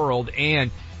around the world.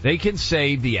 And they can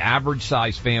save the average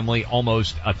size family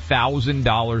almost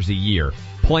 $1,000 a year.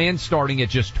 Plans starting at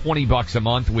just $20 a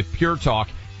month with Pure Talk.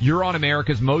 You're on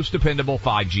America's most dependable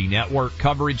 5G network,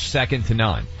 coverage second to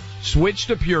none. Switch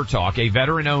to Pure Talk, a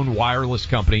veteran-owned wireless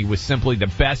company with simply the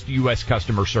best U.S.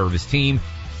 customer service team.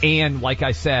 And like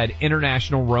I said,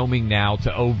 international roaming now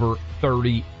to over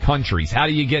 30 countries. How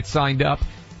do you get signed up?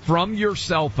 From your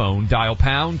cell phone, dial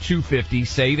pound 250,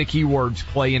 say the keywords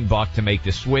Clay and Buck to make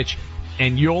the switch,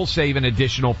 and you'll save an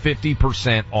additional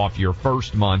 50% off your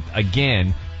first month.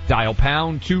 Again, dial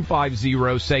pound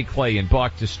 250, say Clay and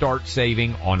Buck to start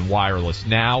saving on wireless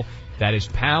now. That is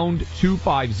pound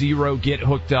 250. Get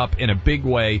hooked up in a big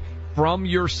way from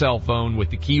your cell phone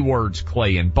with the keywords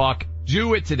Clay and Buck.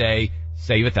 Do it today.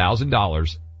 Save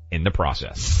 $1,000 in the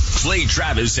process. Clay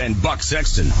Travis and Buck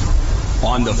Sexton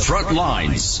on the front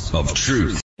lines of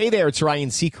truth. Hey there, it's Ryan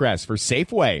Seacrest for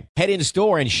Safeway. Head in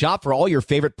store and shop for all your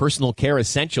favorite personal care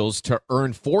essentials to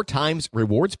earn 4 times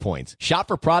rewards points. Shop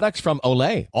for products from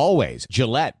Olay, Always,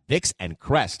 Gillette, Vicks, and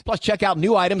Crest. Plus, check out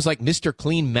new items like Mr.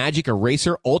 Clean Magic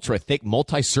Eraser Ultra Thick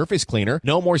Multi-Surface Cleaner.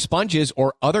 No more sponges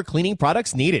or other cleaning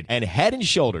products needed. And Head &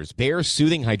 Shoulders Bare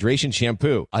Soothing Hydration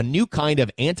Shampoo, a new kind of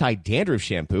anti-dandruff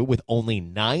shampoo with only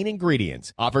 9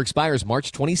 ingredients. Offer expires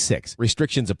March 26.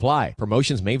 Restrictions apply.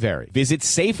 Promotions may vary. Visit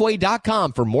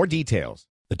Safeway.com for more details.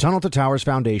 The Tunnel to Towers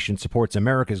Foundation supports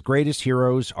America's greatest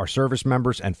heroes, our service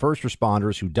members, and first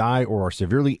responders who die or are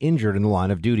severely injured in the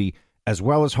line of duty, as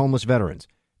well as homeless veterans.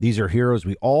 These are heroes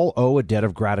we all owe a debt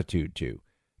of gratitude to.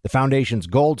 The Foundation's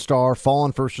Gold Star,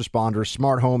 Fallen First Responders,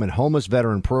 Smart Home, and Homeless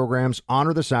Veteran programs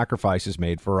honor the sacrifices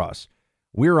made for us.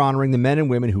 We're honoring the men and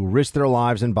women who risked their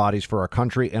lives and bodies for our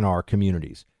country and our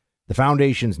communities. The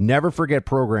Foundation's Never Forget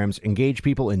programs engage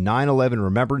people in 9/11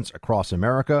 remembrance across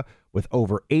America with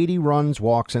over 80 runs,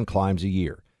 walks, and climbs a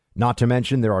year. Not to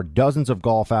mention there are dozens of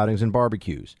golf outings and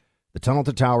barbecues. The Tunnel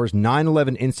to Towers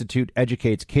 9/11 Institute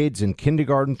educates kids in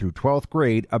kindergarten through 12th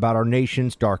grade about our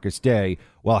nation's darkest day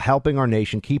while helping our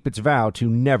nation keep its vow to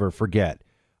never forget.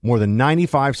 More than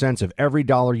 95 cents of every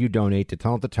dollar you donate to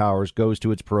Tunnel to Towers goes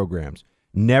to its programs.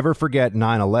 Never forget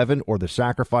 9/11 or the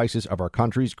sacrifices of our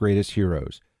country's greatest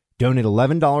heroes. Donate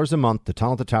 $11 a month to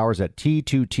Tunnel to Towers at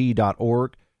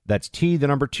T2T.org. That's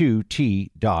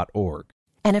T2T.org.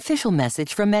 An official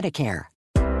message from Medicare.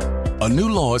 A new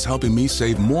law is helping me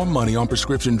save more money on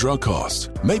prescription drug costs.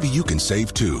 Maybe you can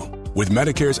save too. With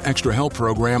Medicare's Extra Help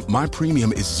program, my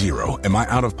premium is zero and my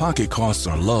out-of-pocket costs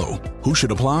are low. Who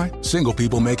should apply? Single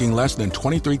people making less than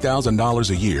 $23,000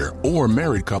 a year or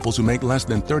married couples who make less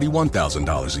than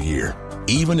 $31,000 a year.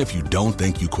 Even if you don't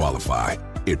think you qualify,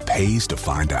 it pays to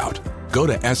find out. Go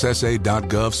to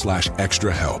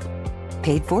ssa.gov/extra help.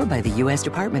 Paid for by the U.S.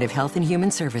 Department of Health and Human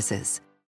Services.